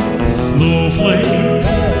snowflakes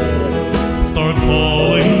start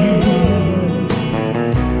falling,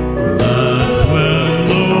 that's when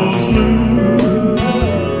those blue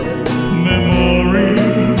memories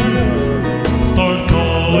start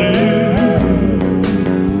calling.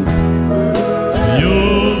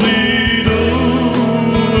 You'll be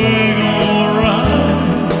doing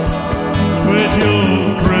alright with your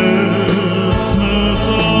Christmas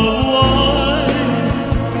of white,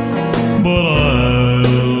 but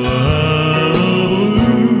I'll have a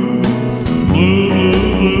blue, blue, blue,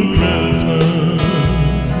 blue Christmas.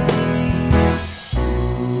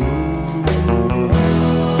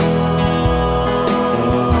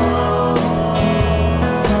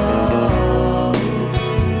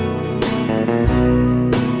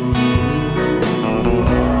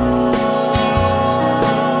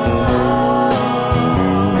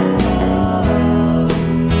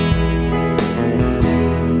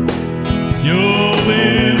 You'll be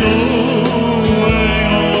doing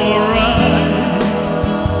alright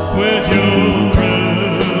with your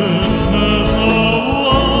Christmas of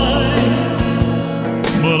white,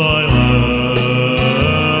 but I love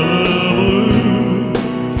blue,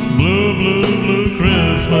 blue, blue, blue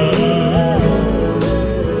Christmas.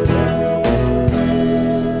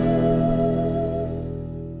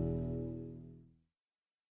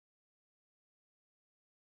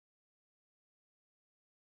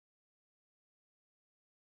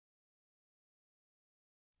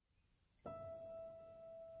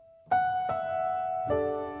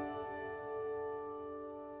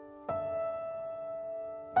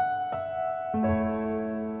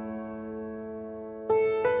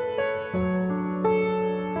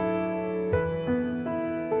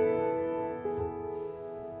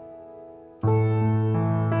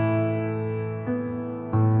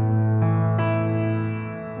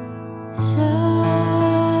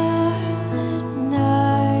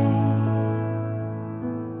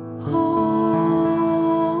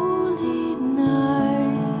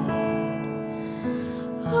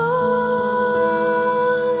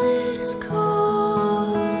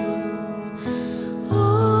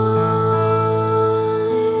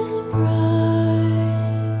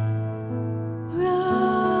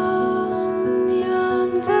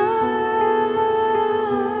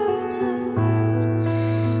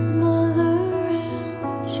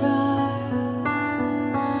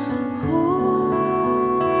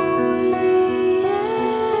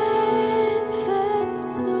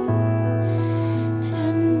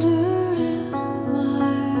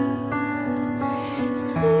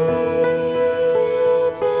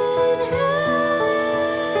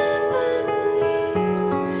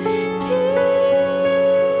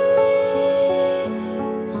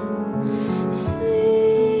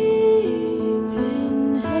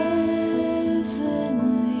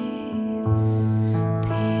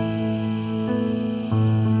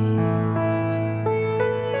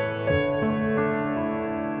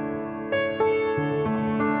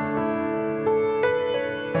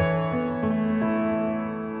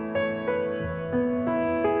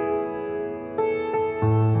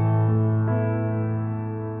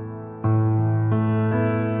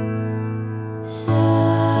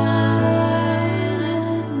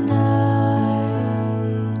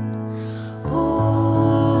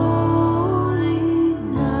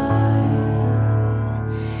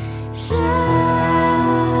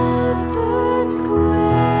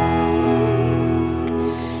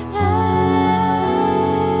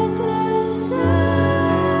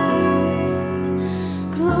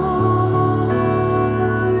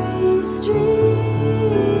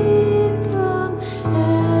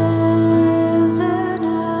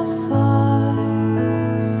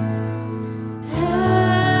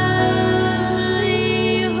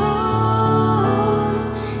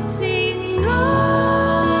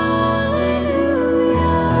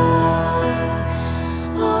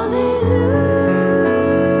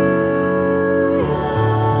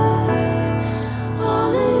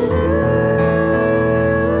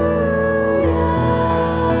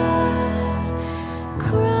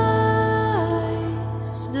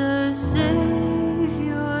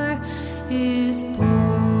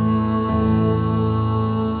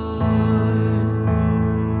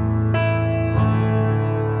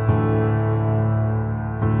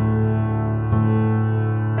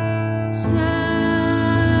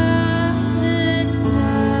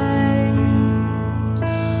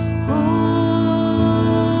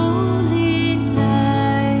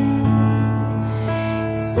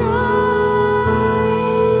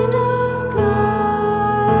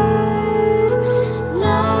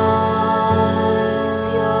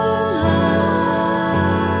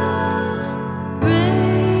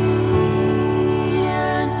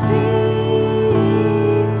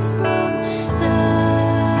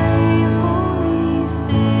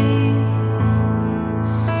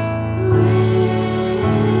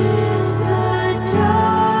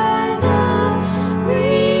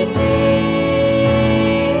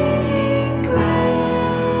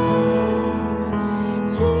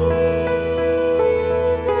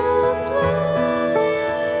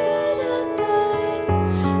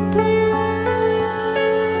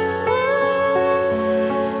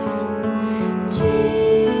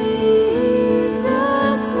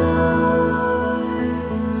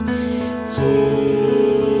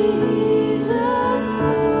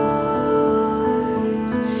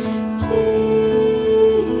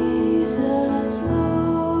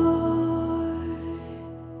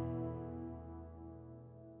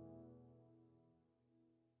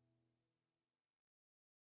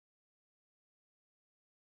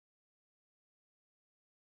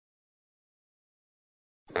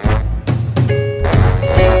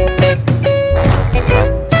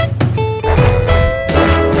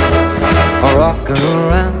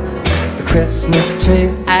 Christmas tree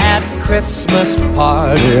at Christmas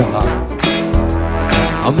party hop.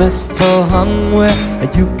 A mistletoe hung where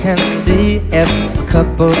you can see if a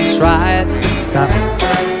couple tries to stop.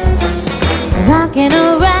 Rocking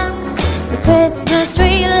around the Christmas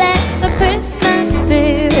tree, let the Christmas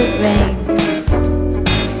spirit reign.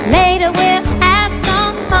 Later we'll have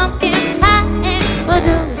some pumpkin pie and we'll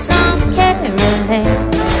do some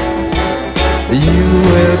caroling. You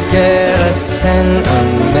will get a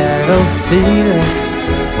sentimental feeling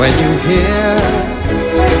when you hear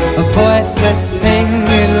a voice that's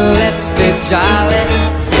singing, let's be jolly.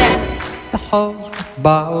 Yeah, the whole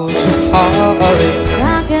balls are falling.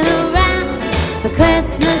 Rocking around the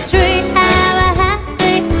Christmas tree, have a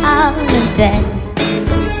happy holiday.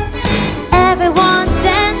 Everyone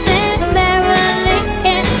dancing merrily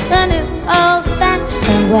in the new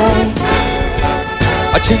old-fashioned way.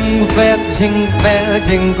 A jingle bell,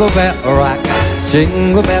 jingle bell rock.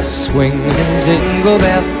 Jingle bells swing and jingle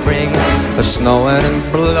bell ring. The snowing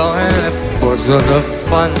and blowing, of course, was a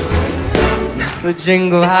fun. Now the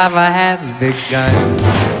jingle hopper has begun.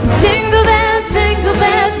 Jingle bell, jingle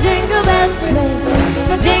bell, jingle bell twist.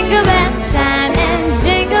 Jingle bell chime and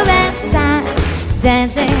jingle bell time.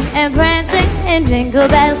 Dancing and prancing in Jingle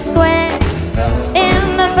Bell Square.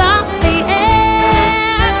 In the frosty air.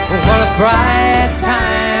 What a bright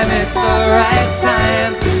time, it's the right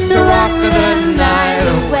time to rock the night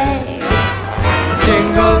away.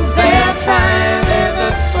 Jingle bell time is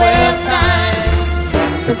a swell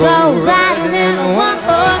time to go riding in a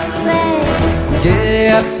one-horse sleigh.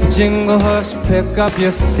 Get up, jingle horse, pick up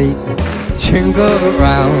your feet, jingle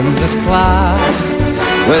around the clock.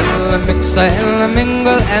 With the mixer and the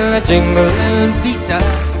mingle and the jingle and beat,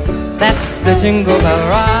 that's the Jingle Bell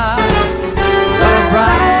Rock. What a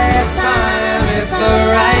bright time, it's the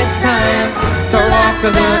right time to rock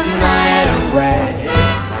the night away.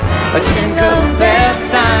 A jingle bell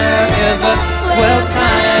time is a swell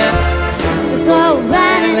time to go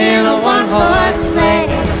riding in a one-horse sleigh.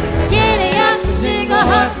 Giddy up, jingle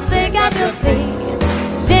horse, pick up your feet,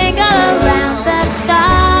 jingle around the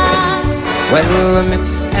clock. Well, the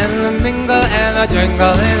mix and the mingle and the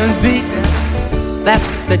jingle and beat,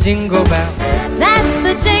 that's the Jingle Bell. That's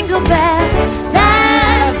the Jingle Bell.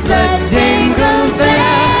 That's the Jingle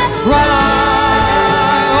Bell Rock.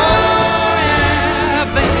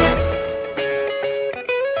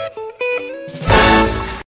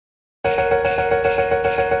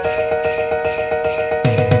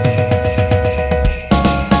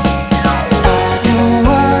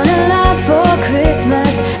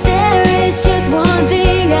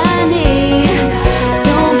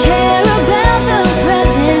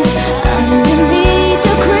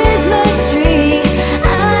 Christmas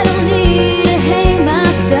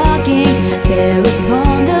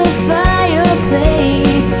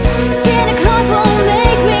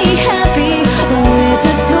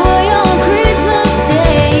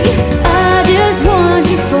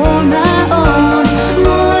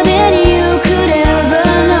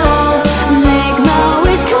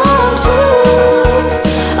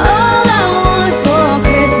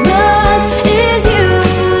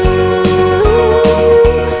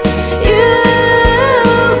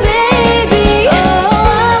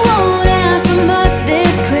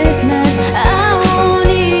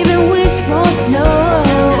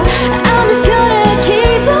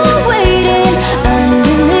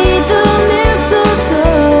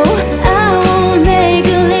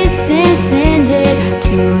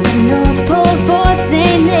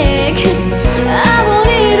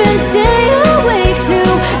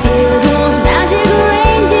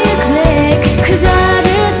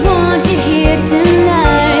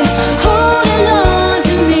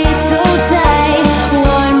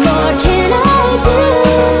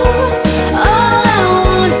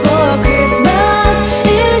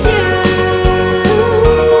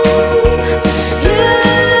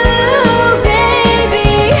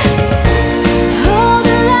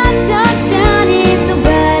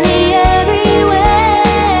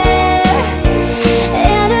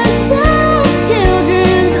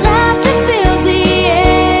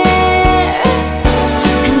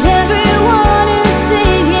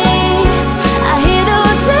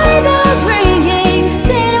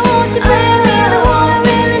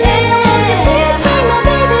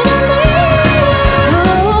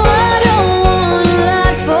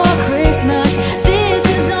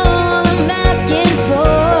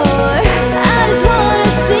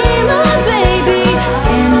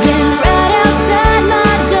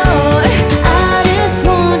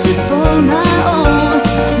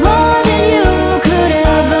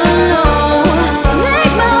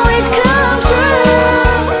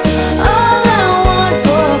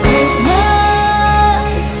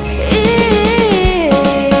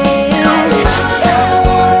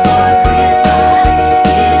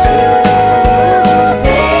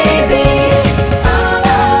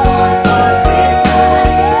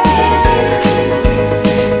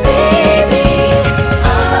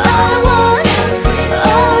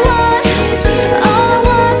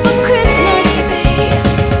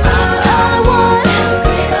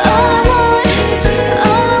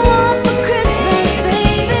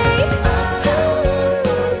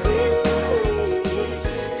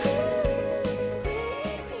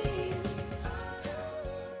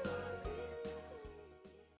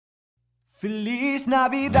Feliz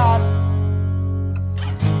Navidad,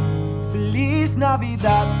 Feliz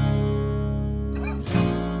Navidad,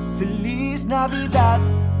 Feliz Navidad,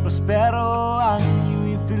 prospero año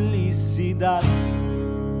y felicidad.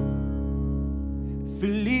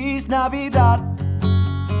 Feliz Navidad,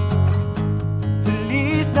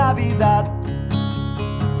 Feliz Navidad,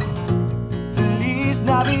 Feliz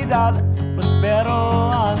Navidad,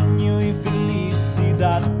 prospero año y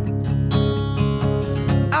felicidad.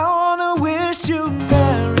 I wanna wish you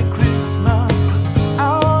Merry Christmas.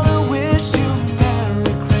 I wanna wish you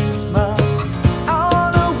Merry Christmas. I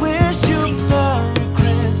wanna wish you Merry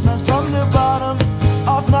Christmas from the bottom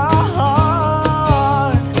of my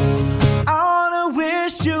heart. I wanna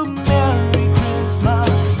wish you Merry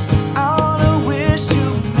Christmas. I wanna wish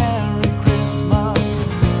you Merry Christmas.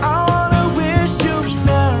 I wanna wish you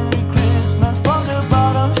Merry Christmas from the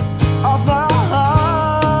bottom of my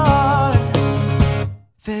heart.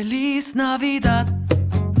 Feliz Navidad,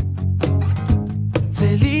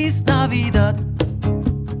 Feliz Navidad,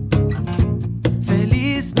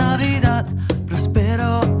 Feliz Navidad,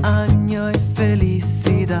 prospero año y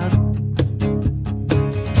felicidad.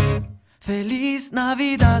 Feliz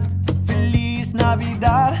Navidad, Feliz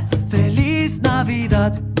Navidad, Feliz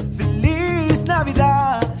Navidad, Feliz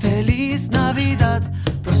Navidad, Feliz Navidad,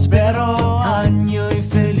 prospero año y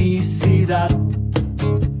felicidad.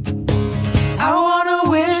 I wanna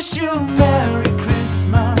wish you Merry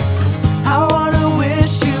Christmas. I wanna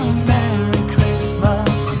wish you Merry Christmas.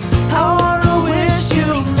 I wanna wish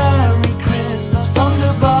you Merry Christmas from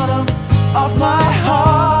the bottom of my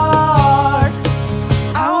heart.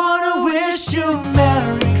 I wanna wish you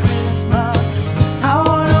Merry Christmas. I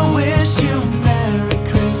wanna wish you Merry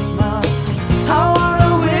Christmas. I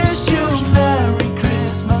wanna wish you Merry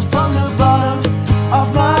Christmas from the bottom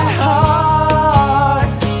of my heart.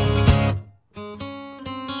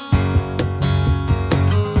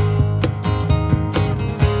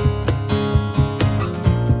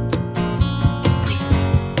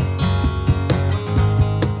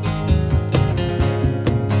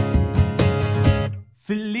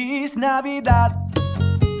 Feliz Navidad,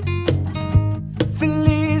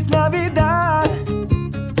 Feliz Navidad,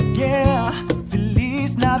 yeah,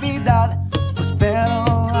 Feliz Navidad, prospero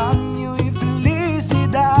año y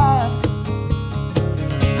felicidad.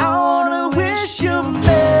 I wanna wish you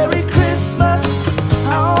Merry Christmas.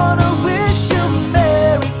 I wanna wish you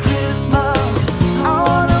Merry Christmas. I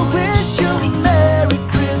wanna wish you Merry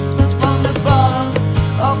Christmas from the bottom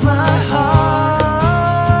of my heart.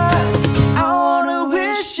 I wanna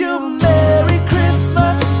wish you Merry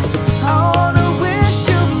Christmas. I wanna wish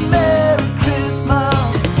you Merry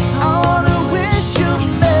Christmas. I wanna wish you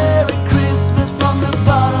Merry Christmas from the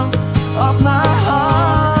bottom of my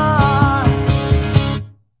heart.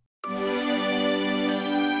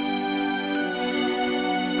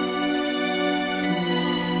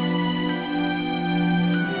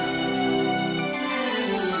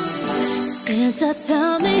 Santa,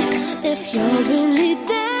 tell me if you're really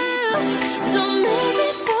there. Don't make me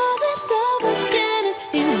fall in love again if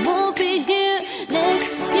he won't be here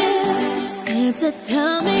next year. Santa,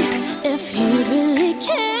 tell me if he really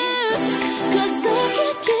cares, 'cause I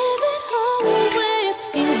can't give it all away if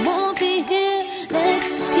he won't be here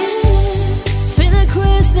next year. Feeling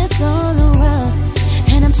Christmas all around,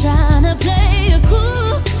 and I'm trying to play it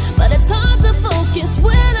cool, but it's hard to focus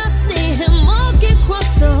when I see him walking across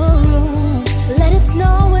the room. Let it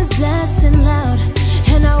snow is blasting loud,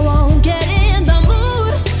 and I won't get in the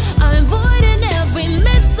mood. I'm avoiding every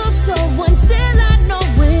mistletoe until I know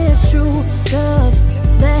it's true love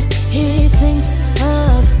that he thinks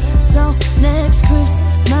of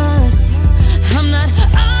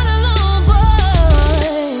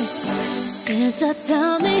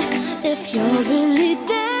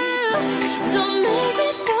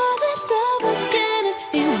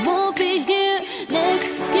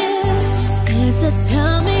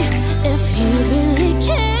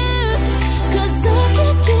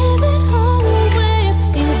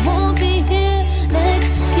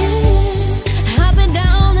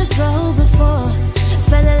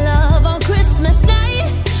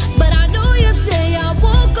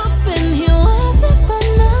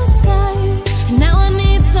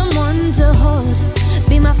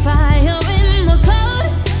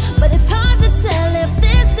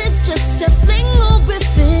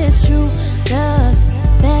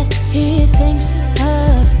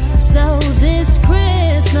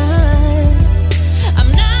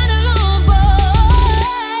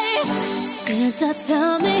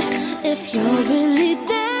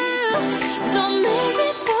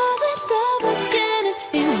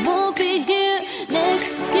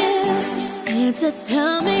Santa,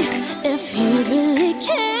 tell me if he really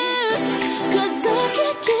cares, 'cause I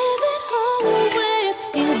can't give it all away if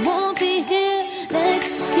he won't be here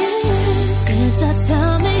next year. Santa,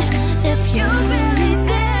 tell me if you're really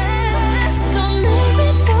there. Don't make me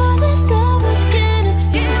fall in love again if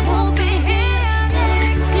he won't be here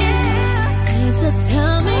next year. Santa,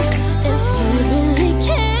 tell me if he really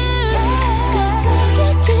cares, 'cause I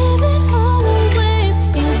can't give it all away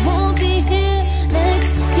if he won't be here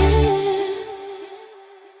next year.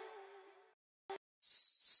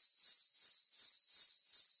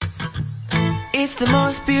 It's the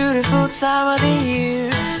most beautiful time of the year.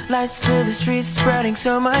 Lights fill the streets, spreading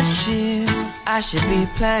so much cheer. I should be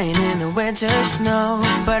playing in the winter snow,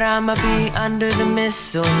 but I'ma be under the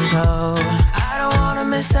mistletoe. I don't wanna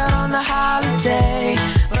miss out on the holiday,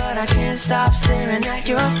 but I can't stop staring at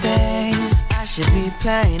your face. I should be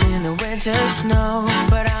playing in the winter snow,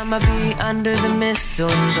 but I'ma be under the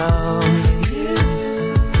mistletoe.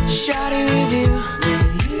 Shawty with you,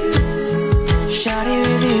 shawty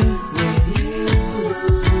with you,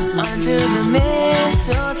 under the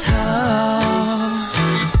mistletoe.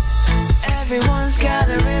 Everyone's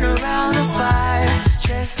gathering around the fire,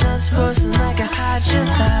 chestnuts roasting like a hot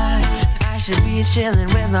July. I should be chilling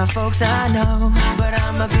with my folks, I know, but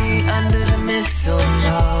I'ma be under the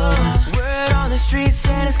mistletoe. Word on the street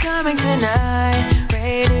said it's coming tonight.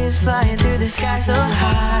 Rain is flying through the sky so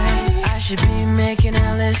high. I should be making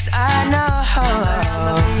a list, I know, but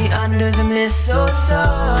I'ma be under the mistletoe.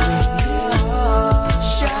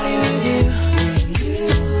 Shawty with you,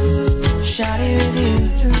 shawty with you,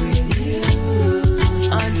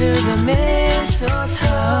 under the mistletoe.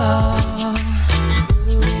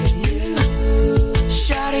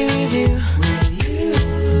 Shawty with you,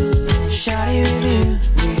 shawty with you,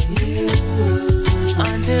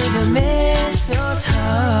 under the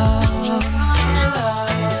mistletoe.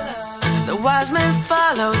 The wise men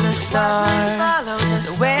follow the star,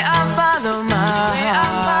 the way I follow my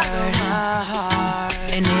heart,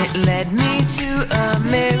 and it led me to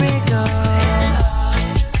America.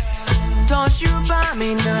 Don't you buy me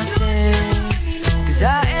nothing, 'cause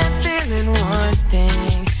I am feeling one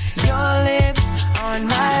thing. Your lips on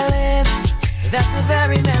my lips, that's a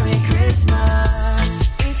very Merry Christmas.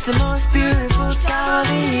 It's the most beautiful time of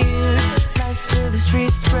the year. Lights fill the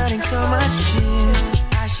streets, spreading so much cheer.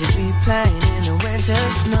 I should be playing in the winter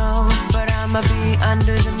snow, but I'ma be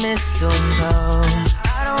under the mistletoe.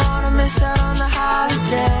 I don't wanna miss out on the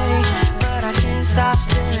holiday, but I can't stop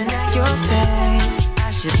staring at your face. I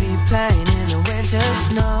should be playing in the winter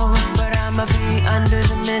snow, but I'ma be under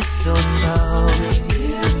the mistletoe.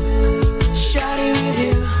 Shawty with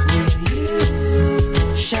you,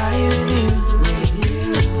 shawty with you,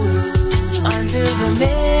 under the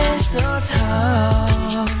mistletoe.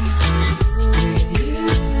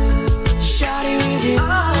 Shawty with you,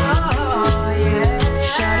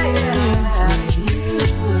 shawty with you,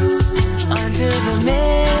 under the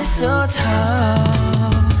mistletoe.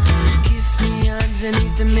 Kiss me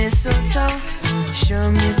underneath the mistletoe. Show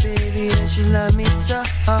me, baby, that you love me so.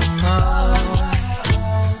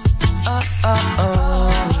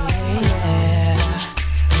 Yeah.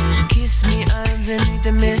 Kiss me underneath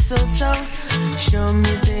the mistletoe. Show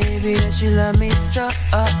me, baby, that you love me so.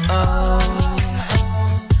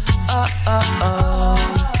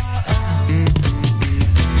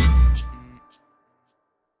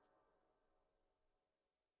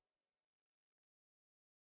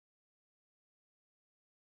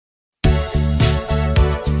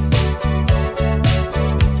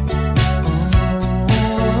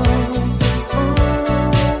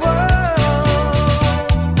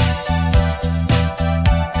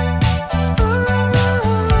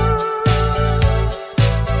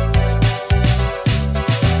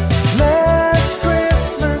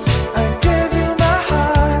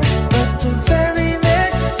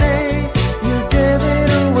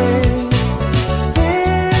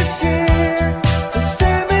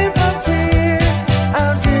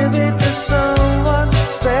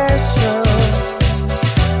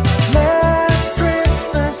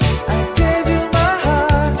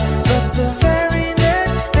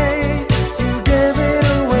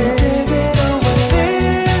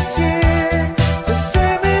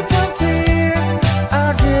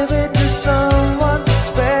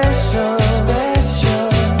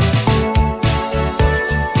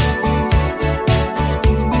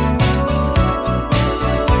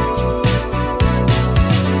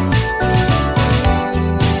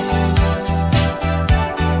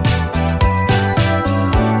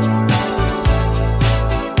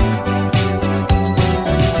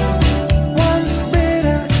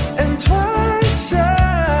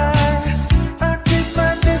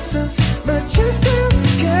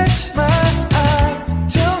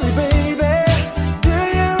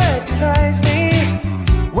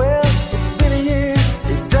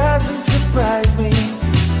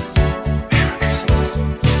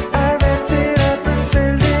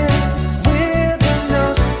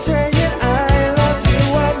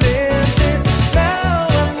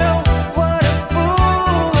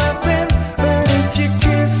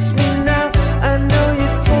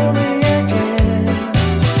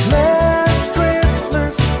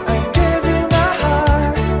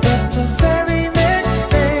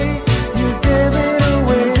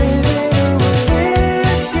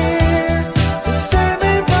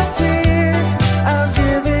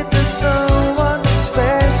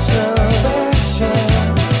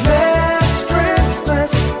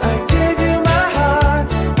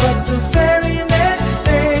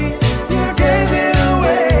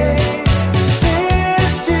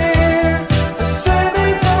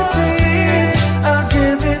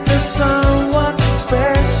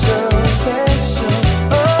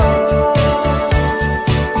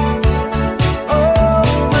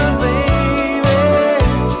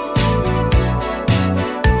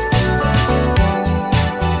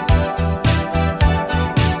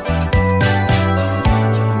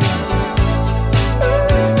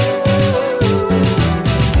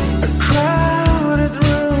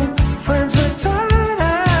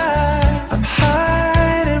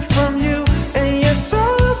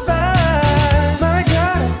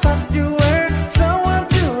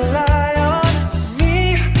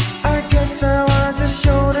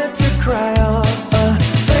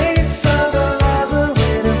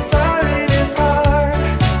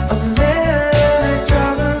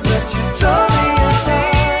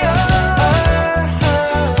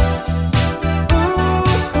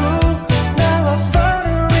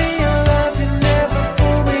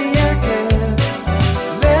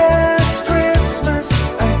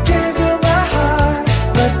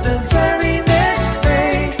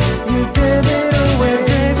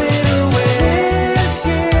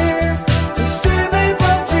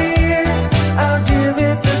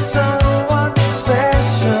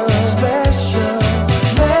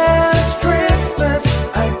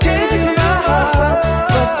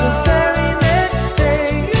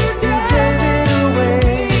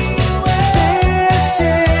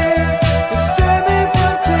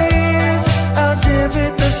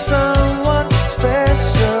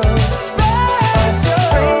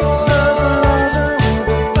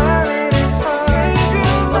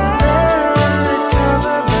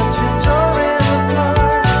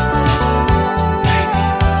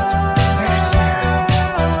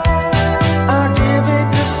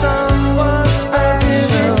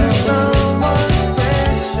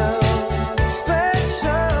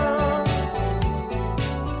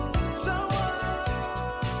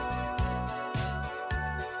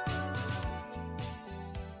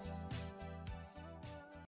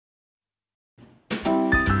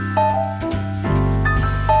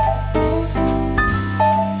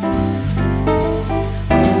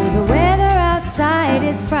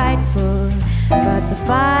 but the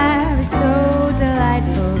fire is so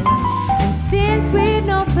delightful. And since we've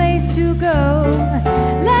no place to go,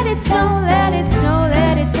 let it snow, let it snow,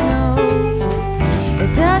 let it snow.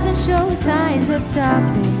 It doesn't show signs of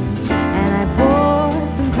stopping, and I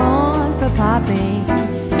bought some corn for popping.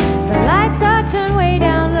 The lights are turned way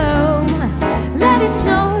down low. Let it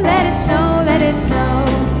snow, let it snow, let it snow.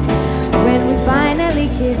 When we finally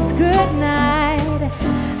kiss goodnight,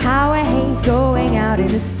 how I hate going out in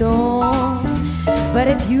the storm. But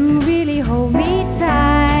if you really hold me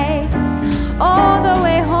tight, all the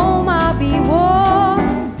way home I'll be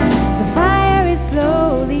warm. The fire is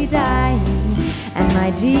slowly dying, and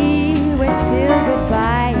my dear, we're still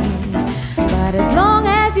goodbying. But as long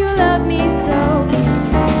as you love me so,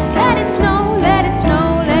 let it snow, let it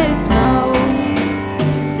snow, let it snow.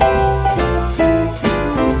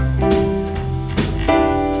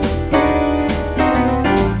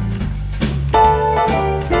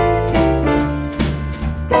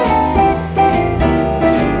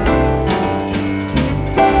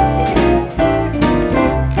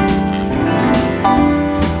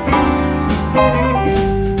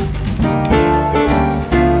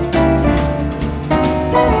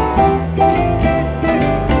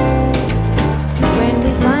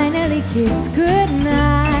 Kiss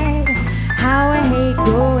goodnight, how I hate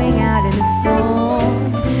going out in the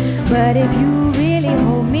storm. But if you really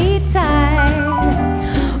hold me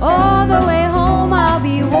tight, all the way home I'll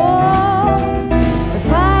be warm. The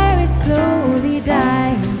fire is slowly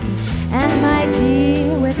dying, and my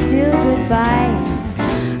dear, we're still goodbye.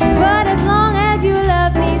 But as long as you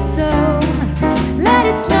love me so, let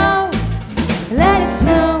it snow, let it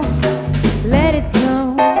snow, let it snow.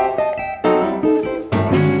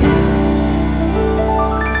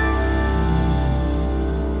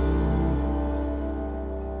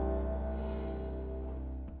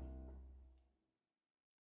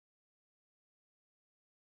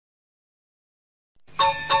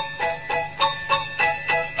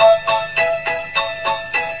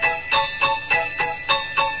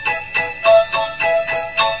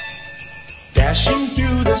 Dashing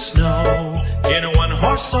through the snow in a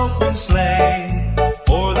one-horse open sleigh,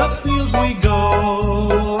 o'er the fields we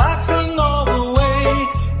go, laughing all the way.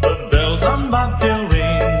 The bells on bobtail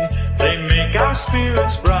ring, they make our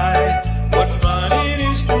spirits bright. What fun it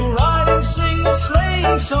is to ride and sing a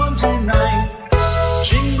sleighing song tonight.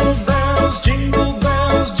 Jingle bells, jingle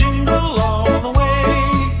all the way.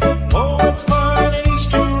 Oh, what fun it is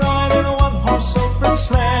to ride in a one-horse open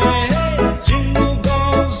sleigh. Jingle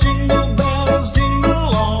bells,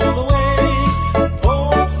 jingle all the way. Oh,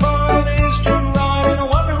 what fun it is to ride in a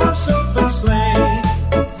one-horse open sleigh.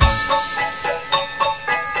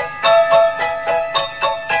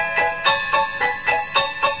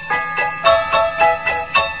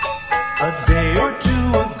 A day or two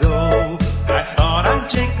ago,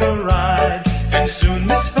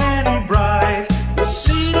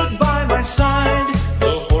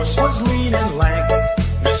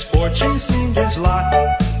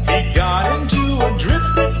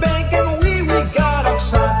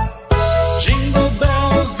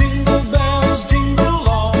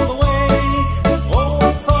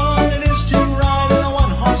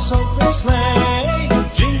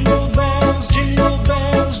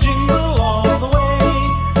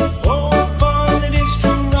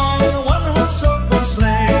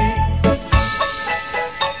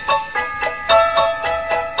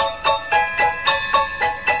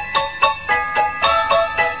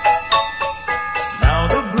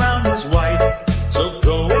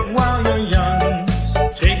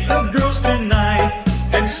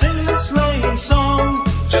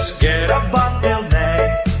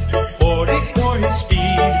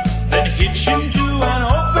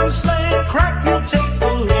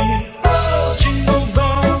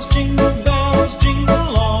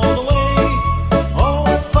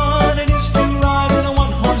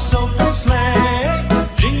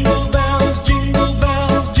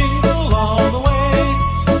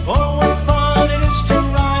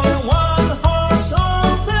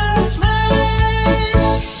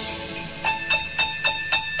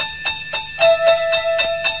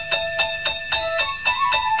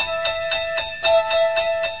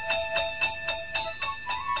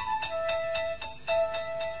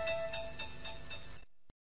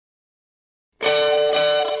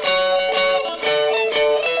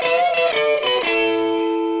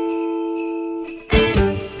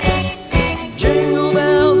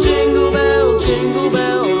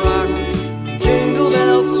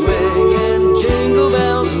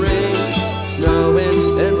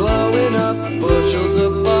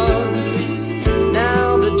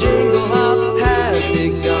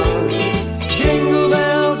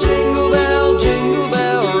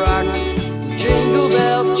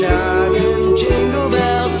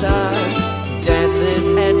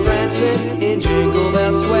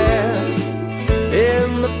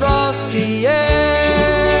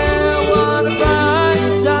 yeah, what a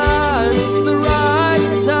right time. It's the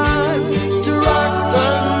right time to rock the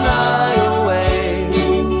night away.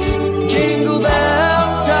 Jingle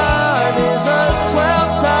bell time is a swell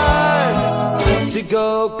time to go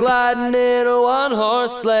gliding in a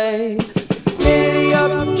one-horse sleigh. Giddy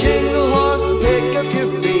up, jingle horse, pick up your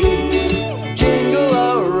feet. Jingle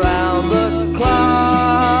around the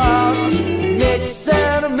clock. Mix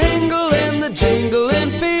and a mingle in the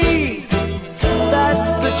jingling beat.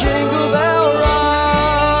 That's the Jingle Bell Rock.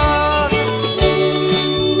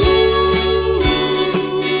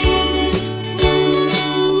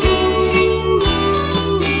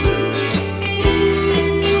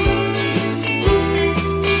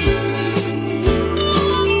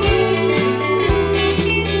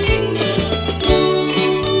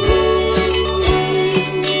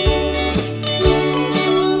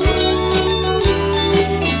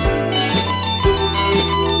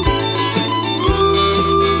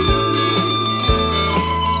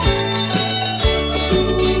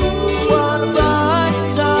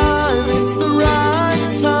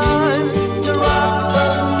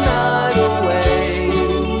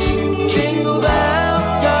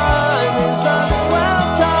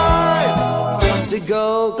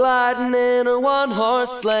 Go gliding in a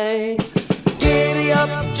one-horse sleigh. Giddy up,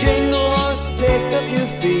 jingle horse, pick up your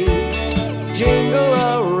feet. Jingle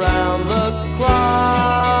around the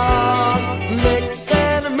clock. Mix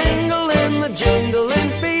and a mingle in the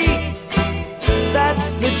jingling beat.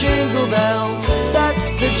 That's the Jingle Bell.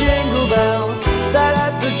 That's the Jingle Bell.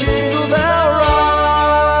 That's the Jingle Bell Rock.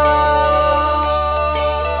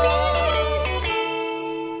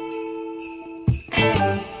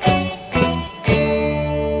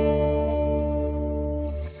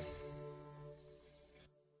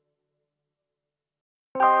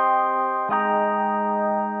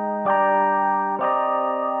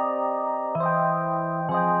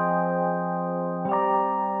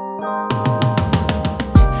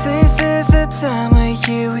 This is the time of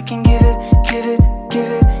year we can give it, give it, give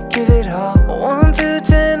it, give it all. 1 through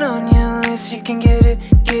 10 on your list, you can get it,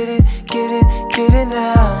 get it, get it, get it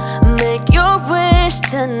now. Make your wish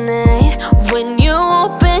tonight when you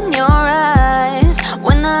open your eyes.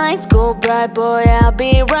 When the lights go bright, boy, I'll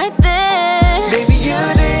be right there. Baby, you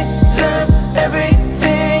deserve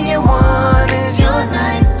everything you want. It's your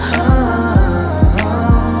night.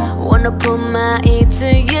 Wanna put my ear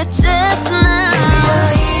to your chest now. Baby,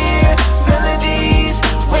 I hear melodies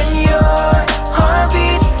when your heart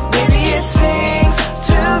beats. Baby, it sings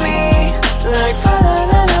to me like fa la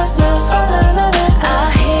la la la, fa la la la. I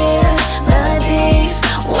hear melodies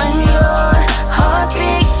when your heart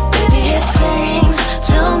beats. Baby, it sings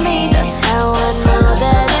to me. That's how I know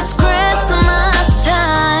that it's Christmas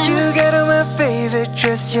time. You got on my favorite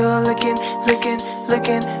dress. You're looking, looking,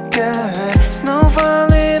 looking good. Snow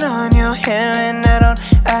falling on your hair and I don't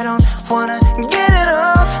wanna get it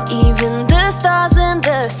off. Even the stars in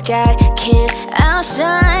the sky can't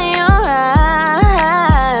outshine your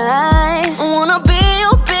eyes. Wanna be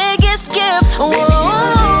your biggest gift. Whoa,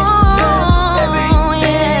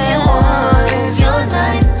 yeah. It's your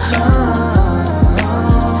night.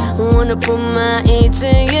 Wanna put my ear to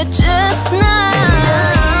your chest now.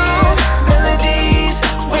 Melodies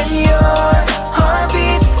when your heart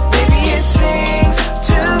beats. Baby, it sings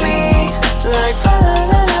to me like fa la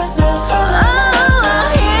la la.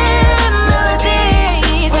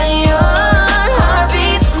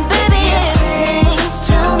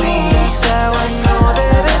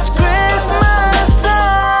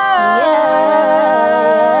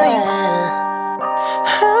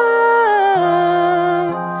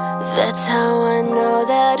 That's how I know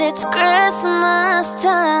that it's Christmas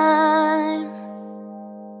time.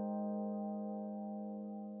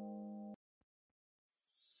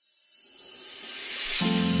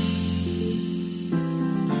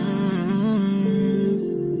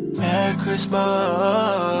 Merry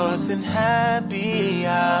Christmas and happy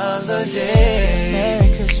holidays. Merry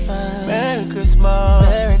Christmas. Merry Christmas.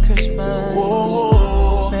 Merry Christmas.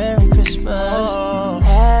 Whoa. Merry Christmas. Oh.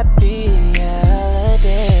 Happy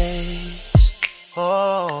holidays.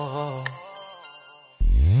 Oh.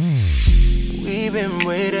 We've been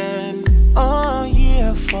waiting all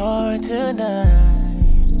year for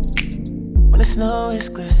tonight. When the snow is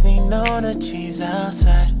glistening on the trees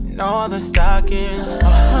outside, and all the stockings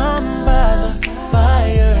are hung by the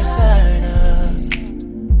fireside,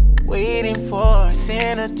 waiting for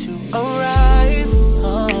Santa to arrive.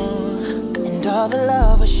 And all the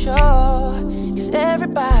love was sure, 'cause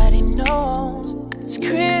everybody knows it's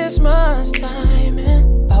Christmas time,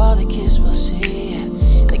 and all the kids will see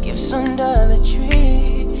the gifts under the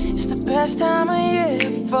tree. It's the best time of year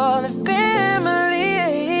for the family.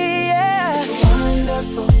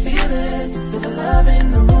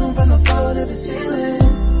 to the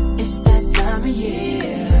ceiling. It's that time of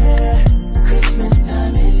year. Christmas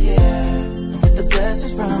time is here. And with the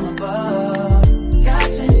blessings from above, God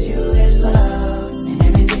sends you His love, and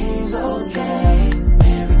everything's okay.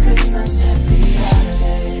 Merry Christmas, happy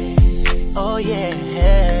holidays. Oh yeah.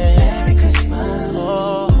 Merry Christmas.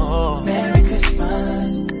 Oh, Merry Christmas,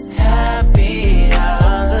 happy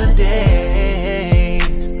holidays.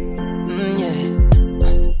 Yeah.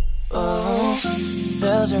 Oh,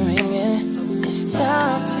 bells are ringing. It's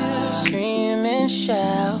time to scream and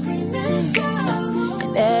shout.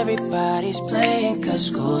 And everybody's playing 'cause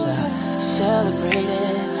school's out.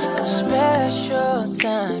 Celebrating special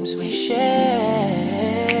times we share.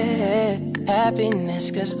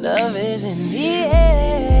 Happiness 'cause love is in the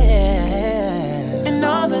air. And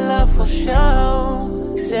all the love will show,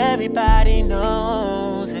 'cause everybody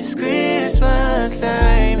knows it's Christmas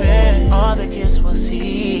time. And all the kids will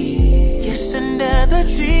see gifts under the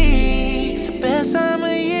tree. It's the best time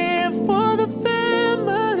of year for the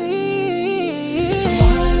family. It's a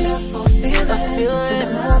wonderful feeling, a feeling, the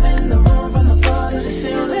love in the room from the floor to the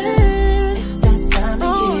ceiling. It's that time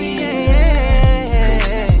of year.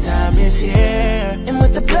 Christmas time is here, and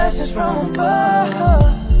with the blessings from above,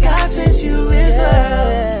 God sends you His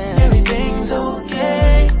love. Everything's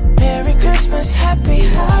okay. Merry Christmas, happy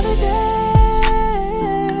holidays.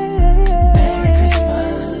 Merry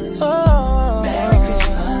Christmas. Oh, Merry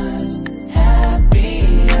Christmas, happy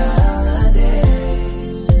holidays.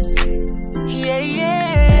 Yeah,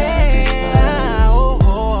 yeah. Oh,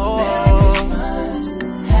 oh, oh. Merry Christmas,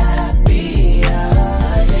 happy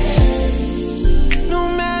holidays. No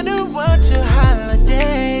matter what your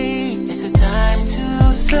holiday, it's the time to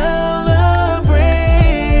celebrate.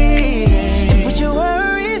 And put your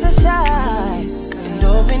worries aside and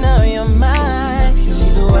open up your mind.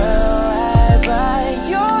 See the world right by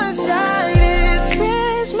your side. It's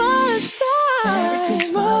Christmas time. Merry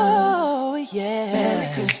Christmas. Oh, yeah. Merry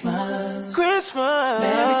Christmas. Christmas.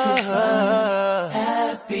 Merry Christmas.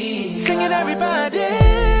 Happy. Sing it, everybody.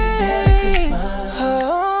 Merry Christmas. Oh.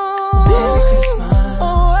 Merry Christmas.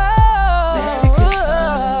 Oh. Merry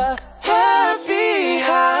Christmas. Happy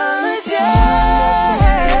holidays.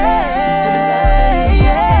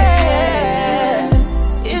 Yeah.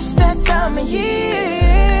 It's that time of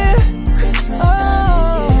year. Christmas time is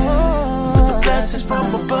here. With the blessings from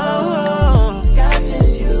above, God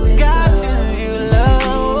sends you His love.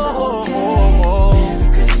 Merry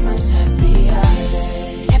Christmas, happy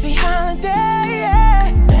holidays. Happy holiday, yeah.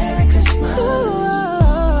 Merry Christmas.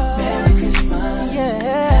 Merry Christmas, yeah.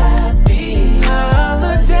 Happy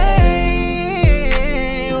holiday.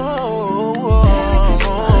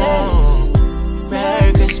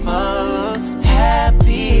 Merry Christmas,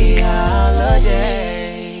 happy holidays.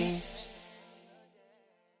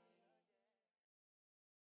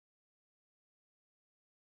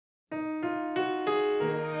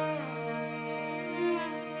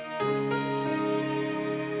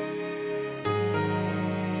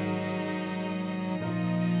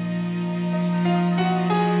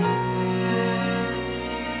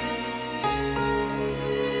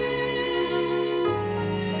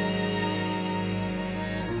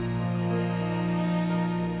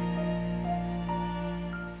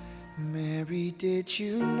 Mary, did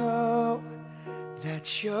you know that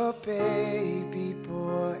your baby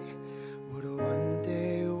boy would one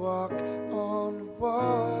day walk on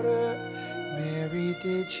water? Mary,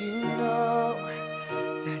 did you know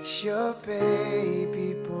that your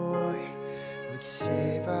baby boy would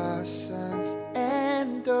save our sons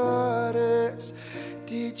and daughters?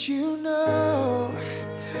 Did you know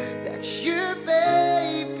that your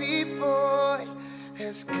baby boy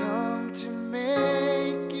has come to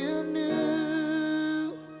make you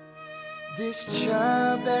new? This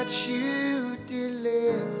child that you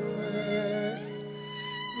delivered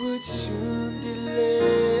would soon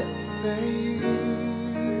deliver you.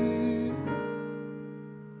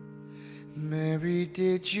 Mary,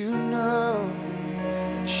 did you know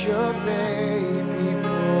that your baby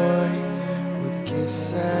boy would give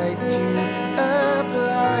sight to a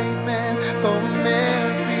blind man? Oh,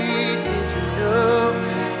 Mary, did you know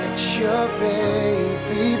that your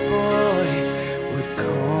baby boy would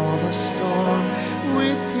calm a storm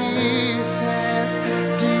with his hands?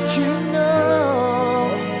 Did you know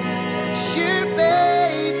that your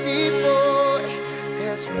baby boy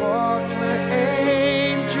has walked where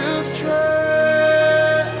angels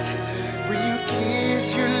trod? When you kiss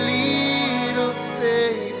your little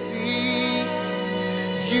baby,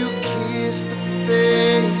 you kiss the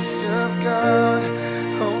face of God.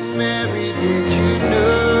 Oh, Mary, did you know?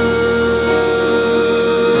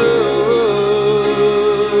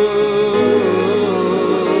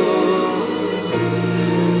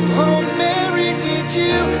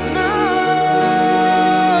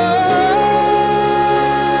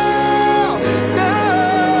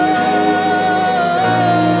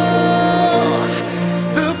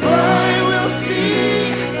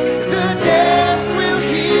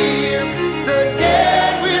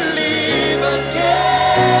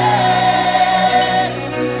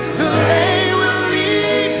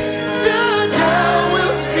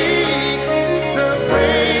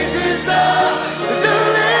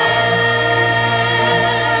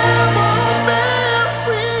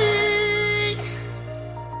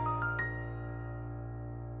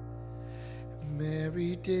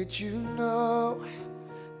 Mary, did you know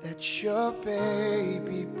that your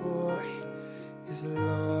baby boy is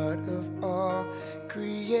Lord of all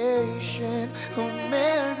creation? Oh,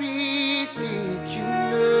 Mary, did you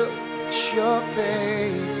know that your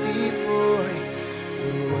baby boy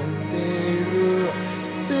will one day rule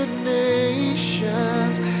the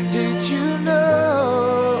nations? Did you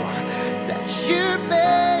know that your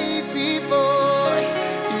baby boy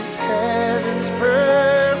is heaven's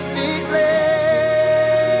perfect lamb?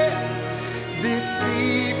 This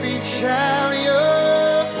sleeping child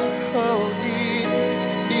you're holding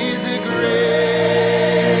is a great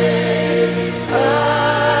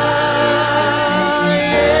I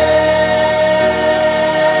am.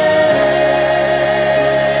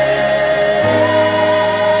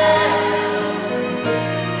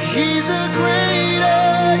 He's a great I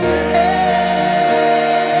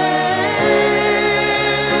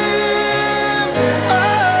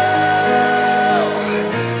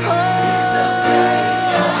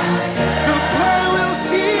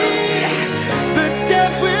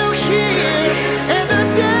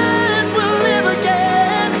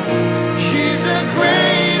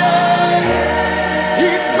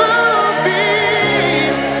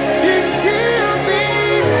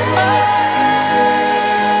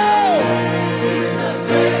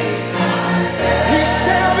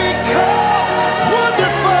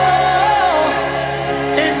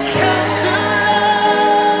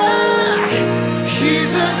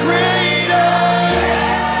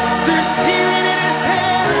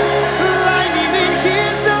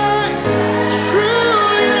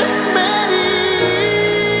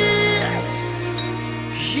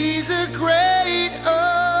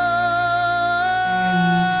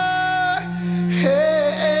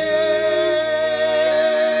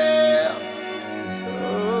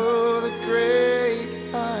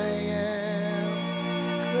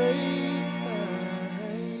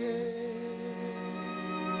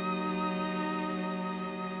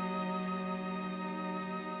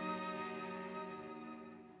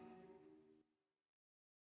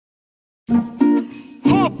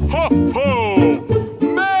Ho, ho, ho!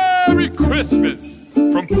 Merry Christmas!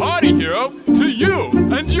 From Party Hero to you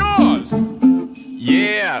and yours!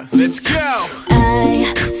 Yeah, let's go!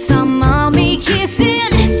 I saw Mommy kissing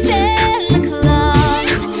Santa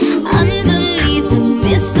Claus underneath the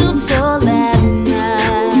mistletoe last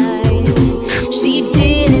night. She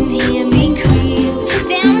didn't hear me creep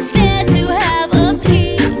down the stairs to have a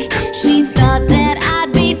peek. She thought that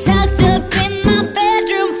I'd be tucked up in my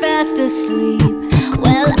bedroom fast asleep.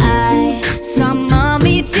 Well, I saw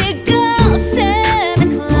Mommy tickle Santa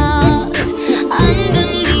Claus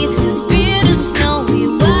underneath his beard of snowy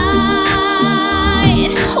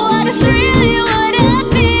white. What a thrill it would have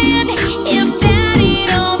been if Daddy'd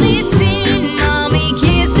only seen Mommy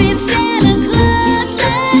kissing Santa Claus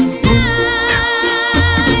last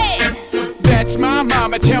night. That's my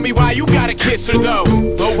mama, tell me why you gotta kiss her though.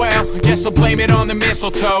 Oh well, I guess I'll blame it on the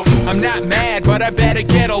mistletoe. I'm not mad, but I better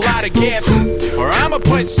get a lot of gifts, or I'ma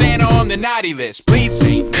put Santa on the naughty list. Please,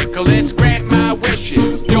 St. Nicholas, grant my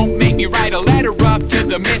wishes. Don't make me write a letter up to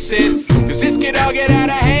the missus, cause this could all get out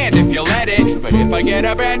of hand if you let it. But if I get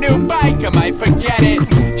a brand new bike, I might forget it.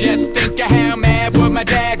 Just think of how mad would my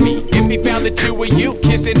dad be if he found the two of you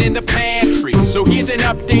kissing in the pantry. So here's an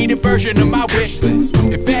updated version of my wish list.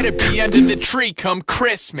 It better be under the tree come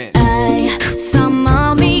Christmas. I saw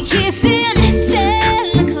Mommy kissing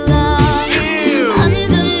Santa Claus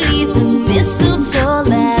underneath the mistletoe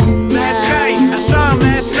last night. I saw him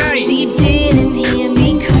last night. She didn't hear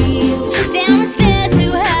me creep down the stairs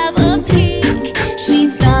to have a peek. She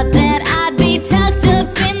thought that I'd be tucked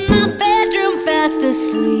up in my bedroom fast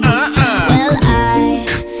asleep. Well, I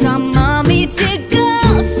saw Mommy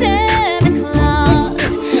tickle Santa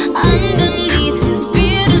Claus underneath his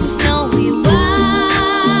beard of snowy white.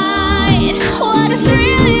 What a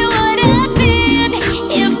thrill it would have been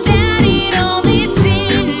if Daddy'd only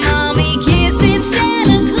seen Mommy kissing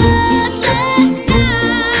Santa Claus last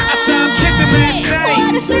night. I saw him kissing last night.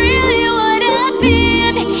 What a thrill it would have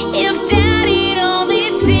been if Daddy'd only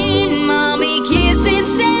seen Mommy kissing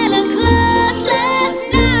Santa Claus last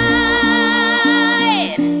night.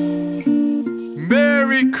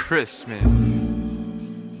 Merry Christmas.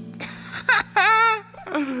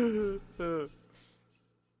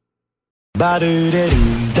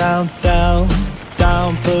 Ba-do-de-doo, down, down,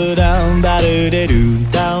 down, put down, ba-do-de-doo,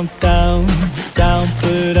 down, down, down,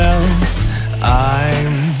 put down.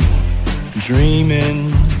 I'm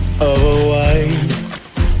dreaming of a white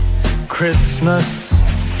Christmas,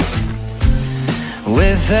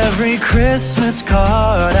 with every Christmas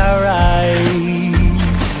card I write.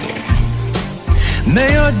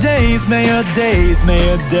 May your days, may your days, may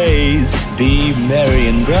your days be merry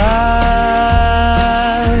and bright,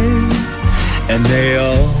 and may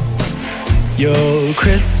all your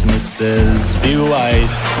Christmases be white.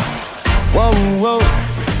 Whoa, whoa.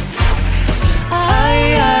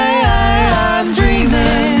 I'm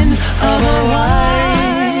dreaming of a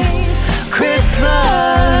white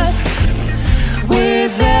Christmas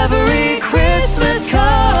with every Christmas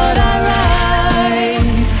card I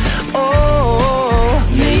write. Oh,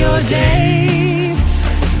 may your days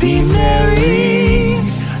be merry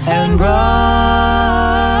and bright,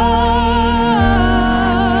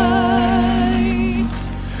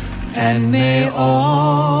 and may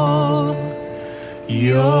all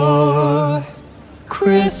your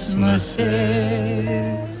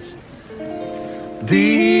Christmases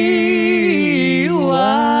be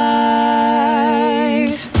white.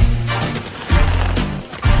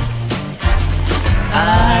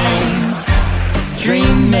 I'm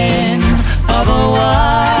dreaming of a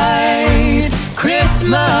white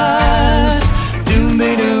Christmas.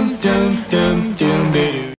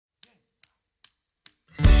 Doom-be-doom-doom-doom-doom-be-doo.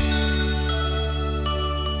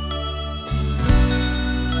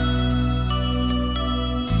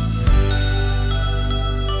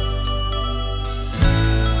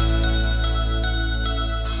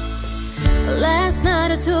 Last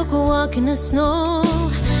night I took a walk in the snow.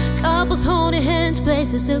 Couples holding hands,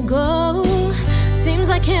 places to go. Seems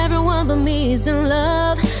like everyone but me is in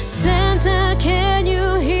love. Santa, can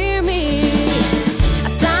you hear me? I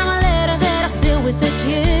signed my letter that I sealed with a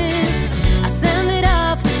kiss. I sent it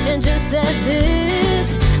off and just said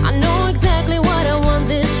this: I know exactly what I want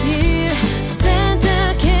this year.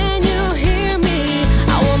 Santa, can you hear me?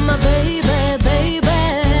 I want my baby, baby.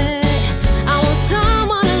 I want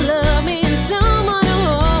someone to love me and someone to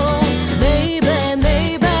hold. Baby,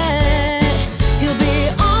 baby, he'll be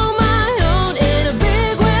on my own in a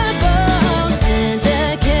big red boat.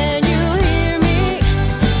 Santa, can you hear me?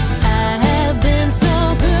 I have been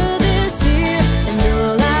so good this year, and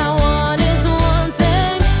all I want is one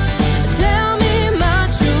thing. Tell me my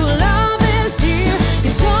true love is here.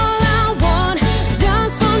 It's all I want,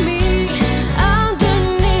 just for me.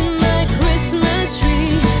 Underneath my Christmas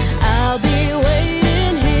tree, I'll be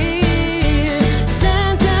waiting here.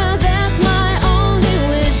 Santa, that's my only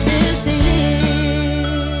wish this year.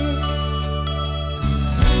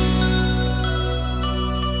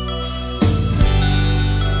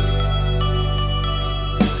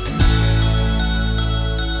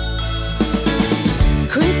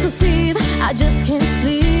 Christmas Eve, I just can't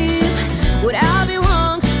sleep. Would I be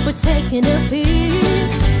wrong for taking a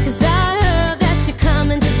peek? 'Cause I heard that you're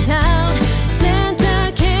coming to town.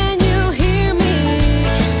 Santa, can you hear me?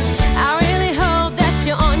 I really hope that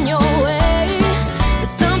you're on your way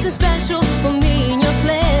with something special for me in your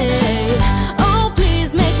sleigh. Oh,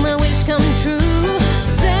 please make my wish come true.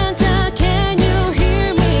 Santa, can you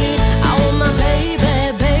hear me? I want my baby,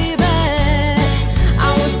 baby. I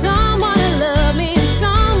want someone to love me and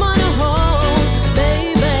someone to hold.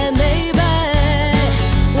 Baby, baby,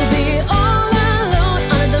 we'll be all alone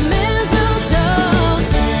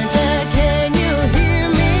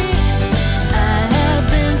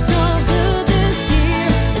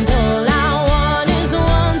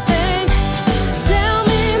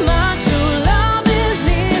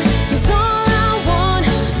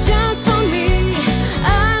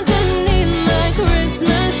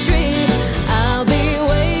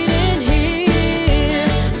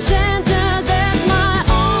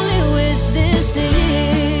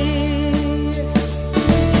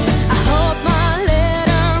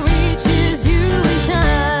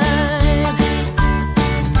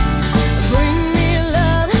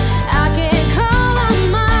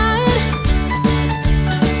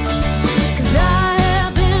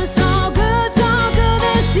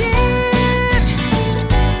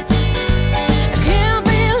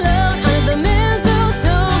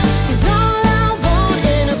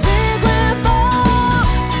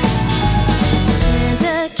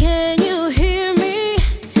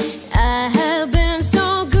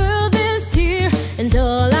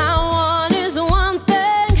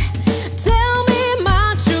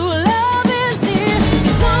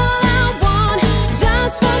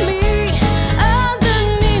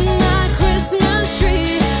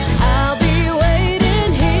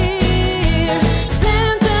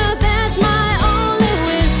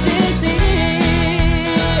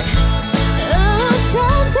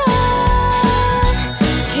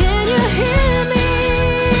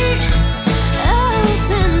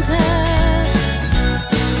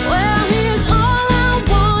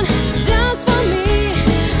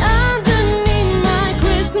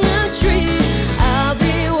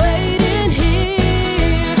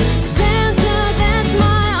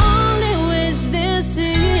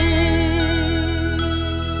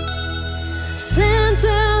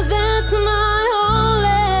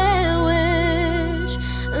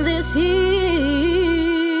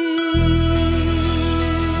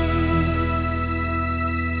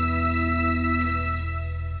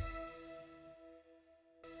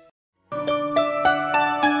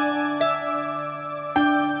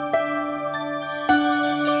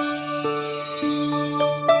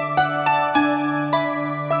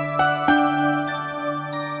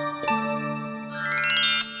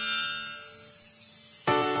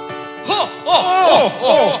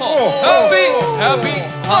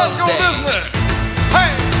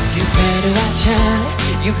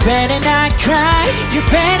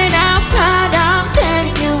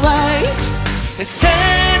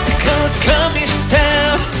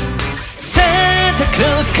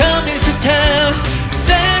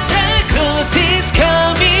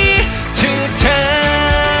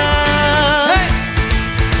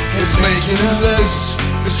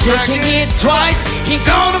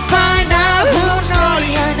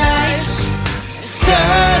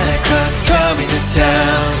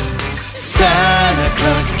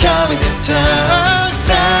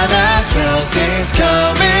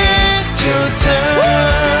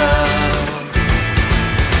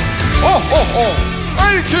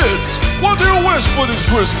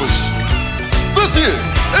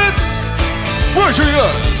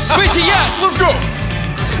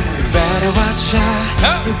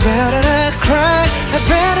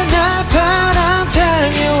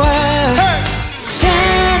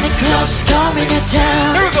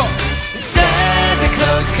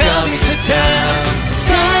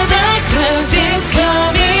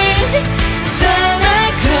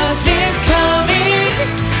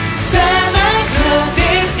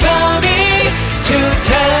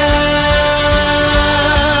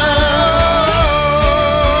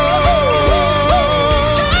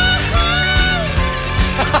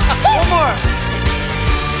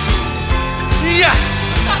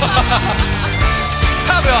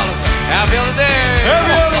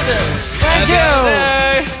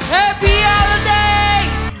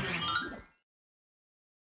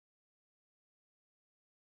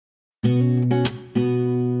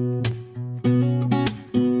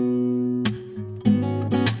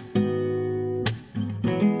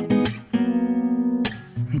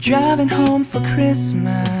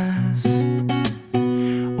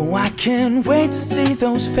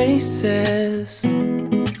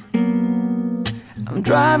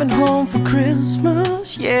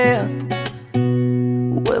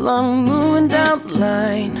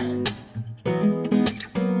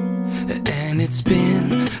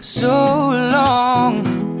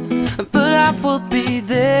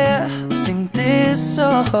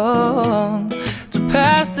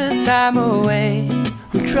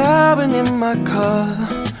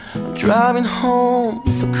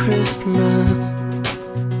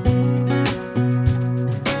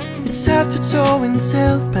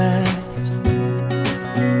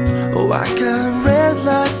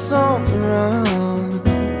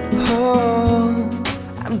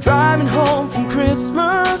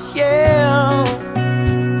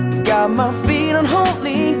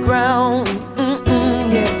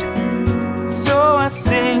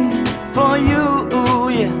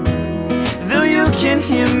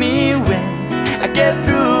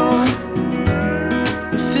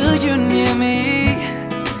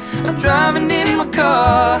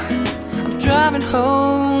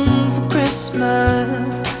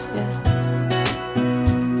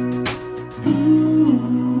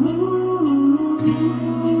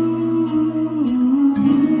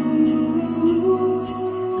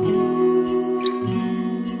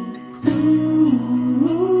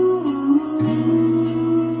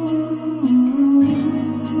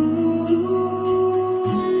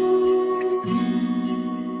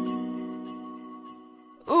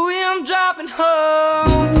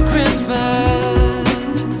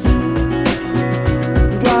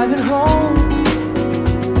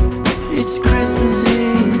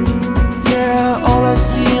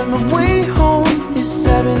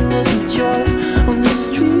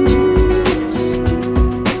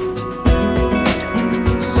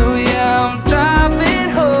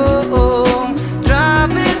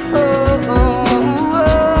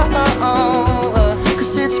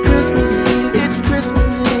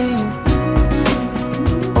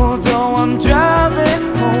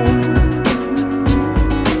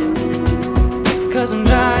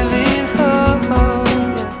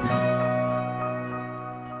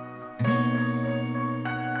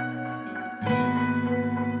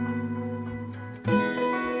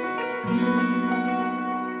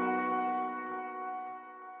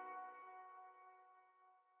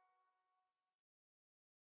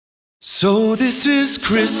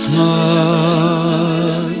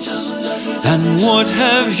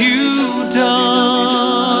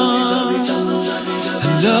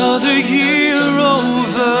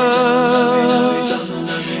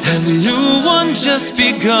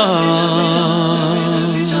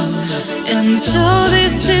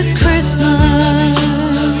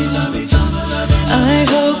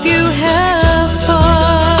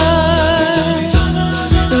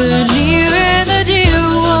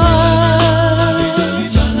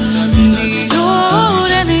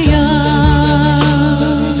love.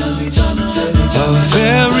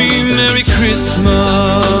 Christmas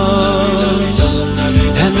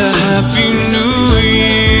and a Happy New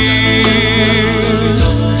Year.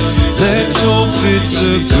 Let's hope it's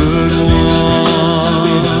a good one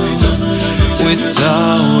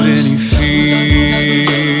without any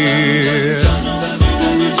fear.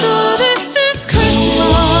 So this is Christmas,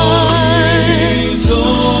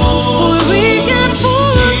 for weak and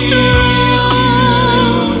for strong,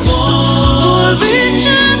 for rich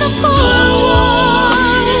and the poor ones.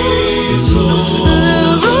 The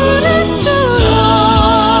road is so long,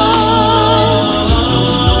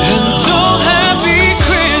 And so happy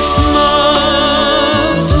Christmas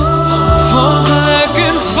for black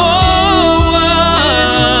and for white,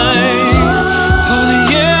 for the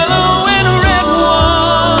yellow and red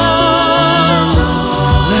ones.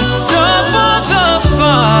 Let's stop all the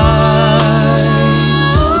fight.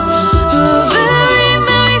 a very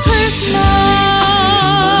Merry Christmas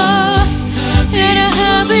and a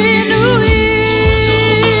Happy New Year.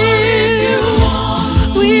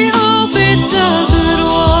 We hope it's a good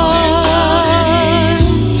one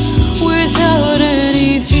without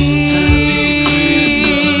any fear.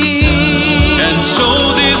 And so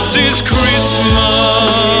this is Christmas,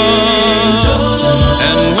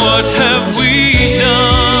 and what have we done?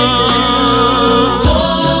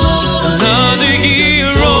 Another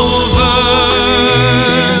year over,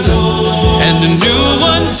 and a new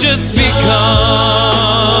one just begun.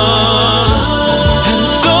 And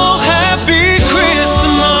so happy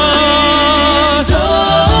Christmas,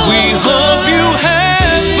 we hope you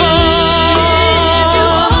had fun.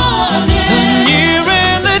 The near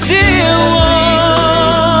and the dear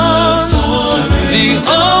ones, the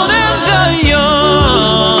old and the young.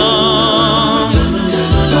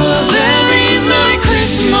 A very Merry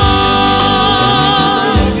Christmas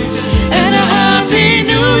and a Happy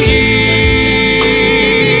New Year.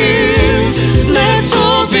 Let's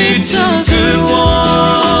hope it's a good one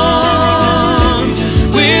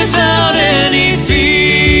without any fear.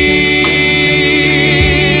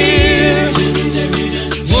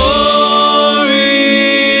 War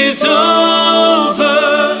is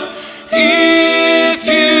over if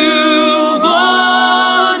you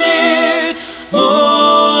want it.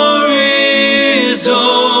 War is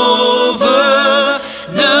over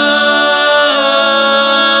now.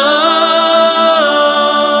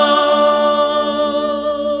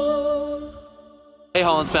 Hey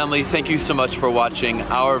Hollins family, thank you so much for watching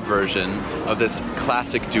our version of this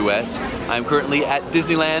classic duet. I'm currently at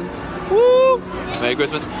Disneyland, woo! Merry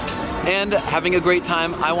Christmas, and having a great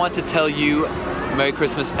time. I want to tell you Merry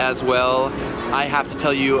Christmas as well. I have to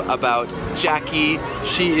tell you about Jackie.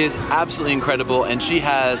 She is absolutely incredible, and she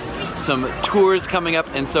has some tours coming up,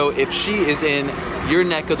 and so if she is in your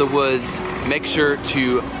neck of the woods, make sure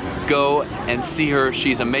to go and see her.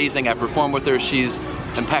 She's amazing. I performed with her. She's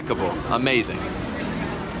impeccable, amazing.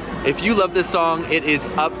 If you love this song, it is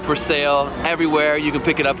up for sale everywhere. You can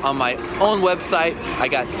pick it up on my own website. I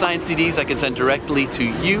got signed CDs I can send directly to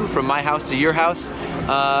you from my house to your house.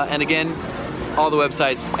 And again, all the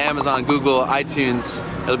websites, Amazon, Google, iTunes,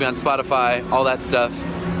 it'll be on Spotify, all that stuff.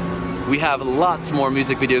 We have lots more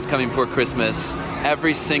music videos coming for Christmas.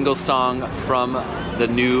 Every single song from the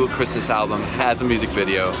new Christmas album has a music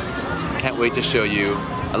video. Can't wait to show you.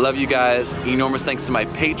 I love you guys. Enormous thanks to my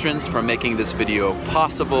patrons for making this video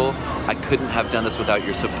possible. I couldn't have done this without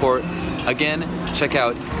your support. Again, check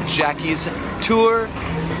out Jackie's tour.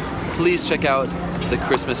 Please check out the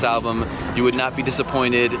Christmas album. You would not be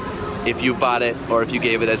disappointed if you bought it or if you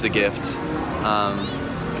gave it as a gift.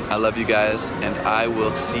 I love you guys, and I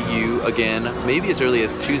will see you again maybe as early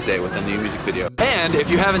as Tuesday with a new music video. And if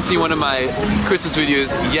you haven't seen one of my Christmas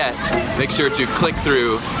videos yet, make sure to click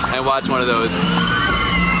through and watch one of those,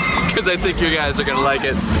 because I think you guys are gonna like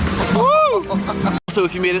it. Woo! So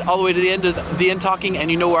if you made it all the way to the end of the end talking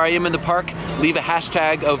and you know where I am in the park, leave a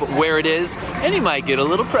hashtag of where it is and you might get a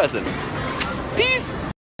little present. Peace!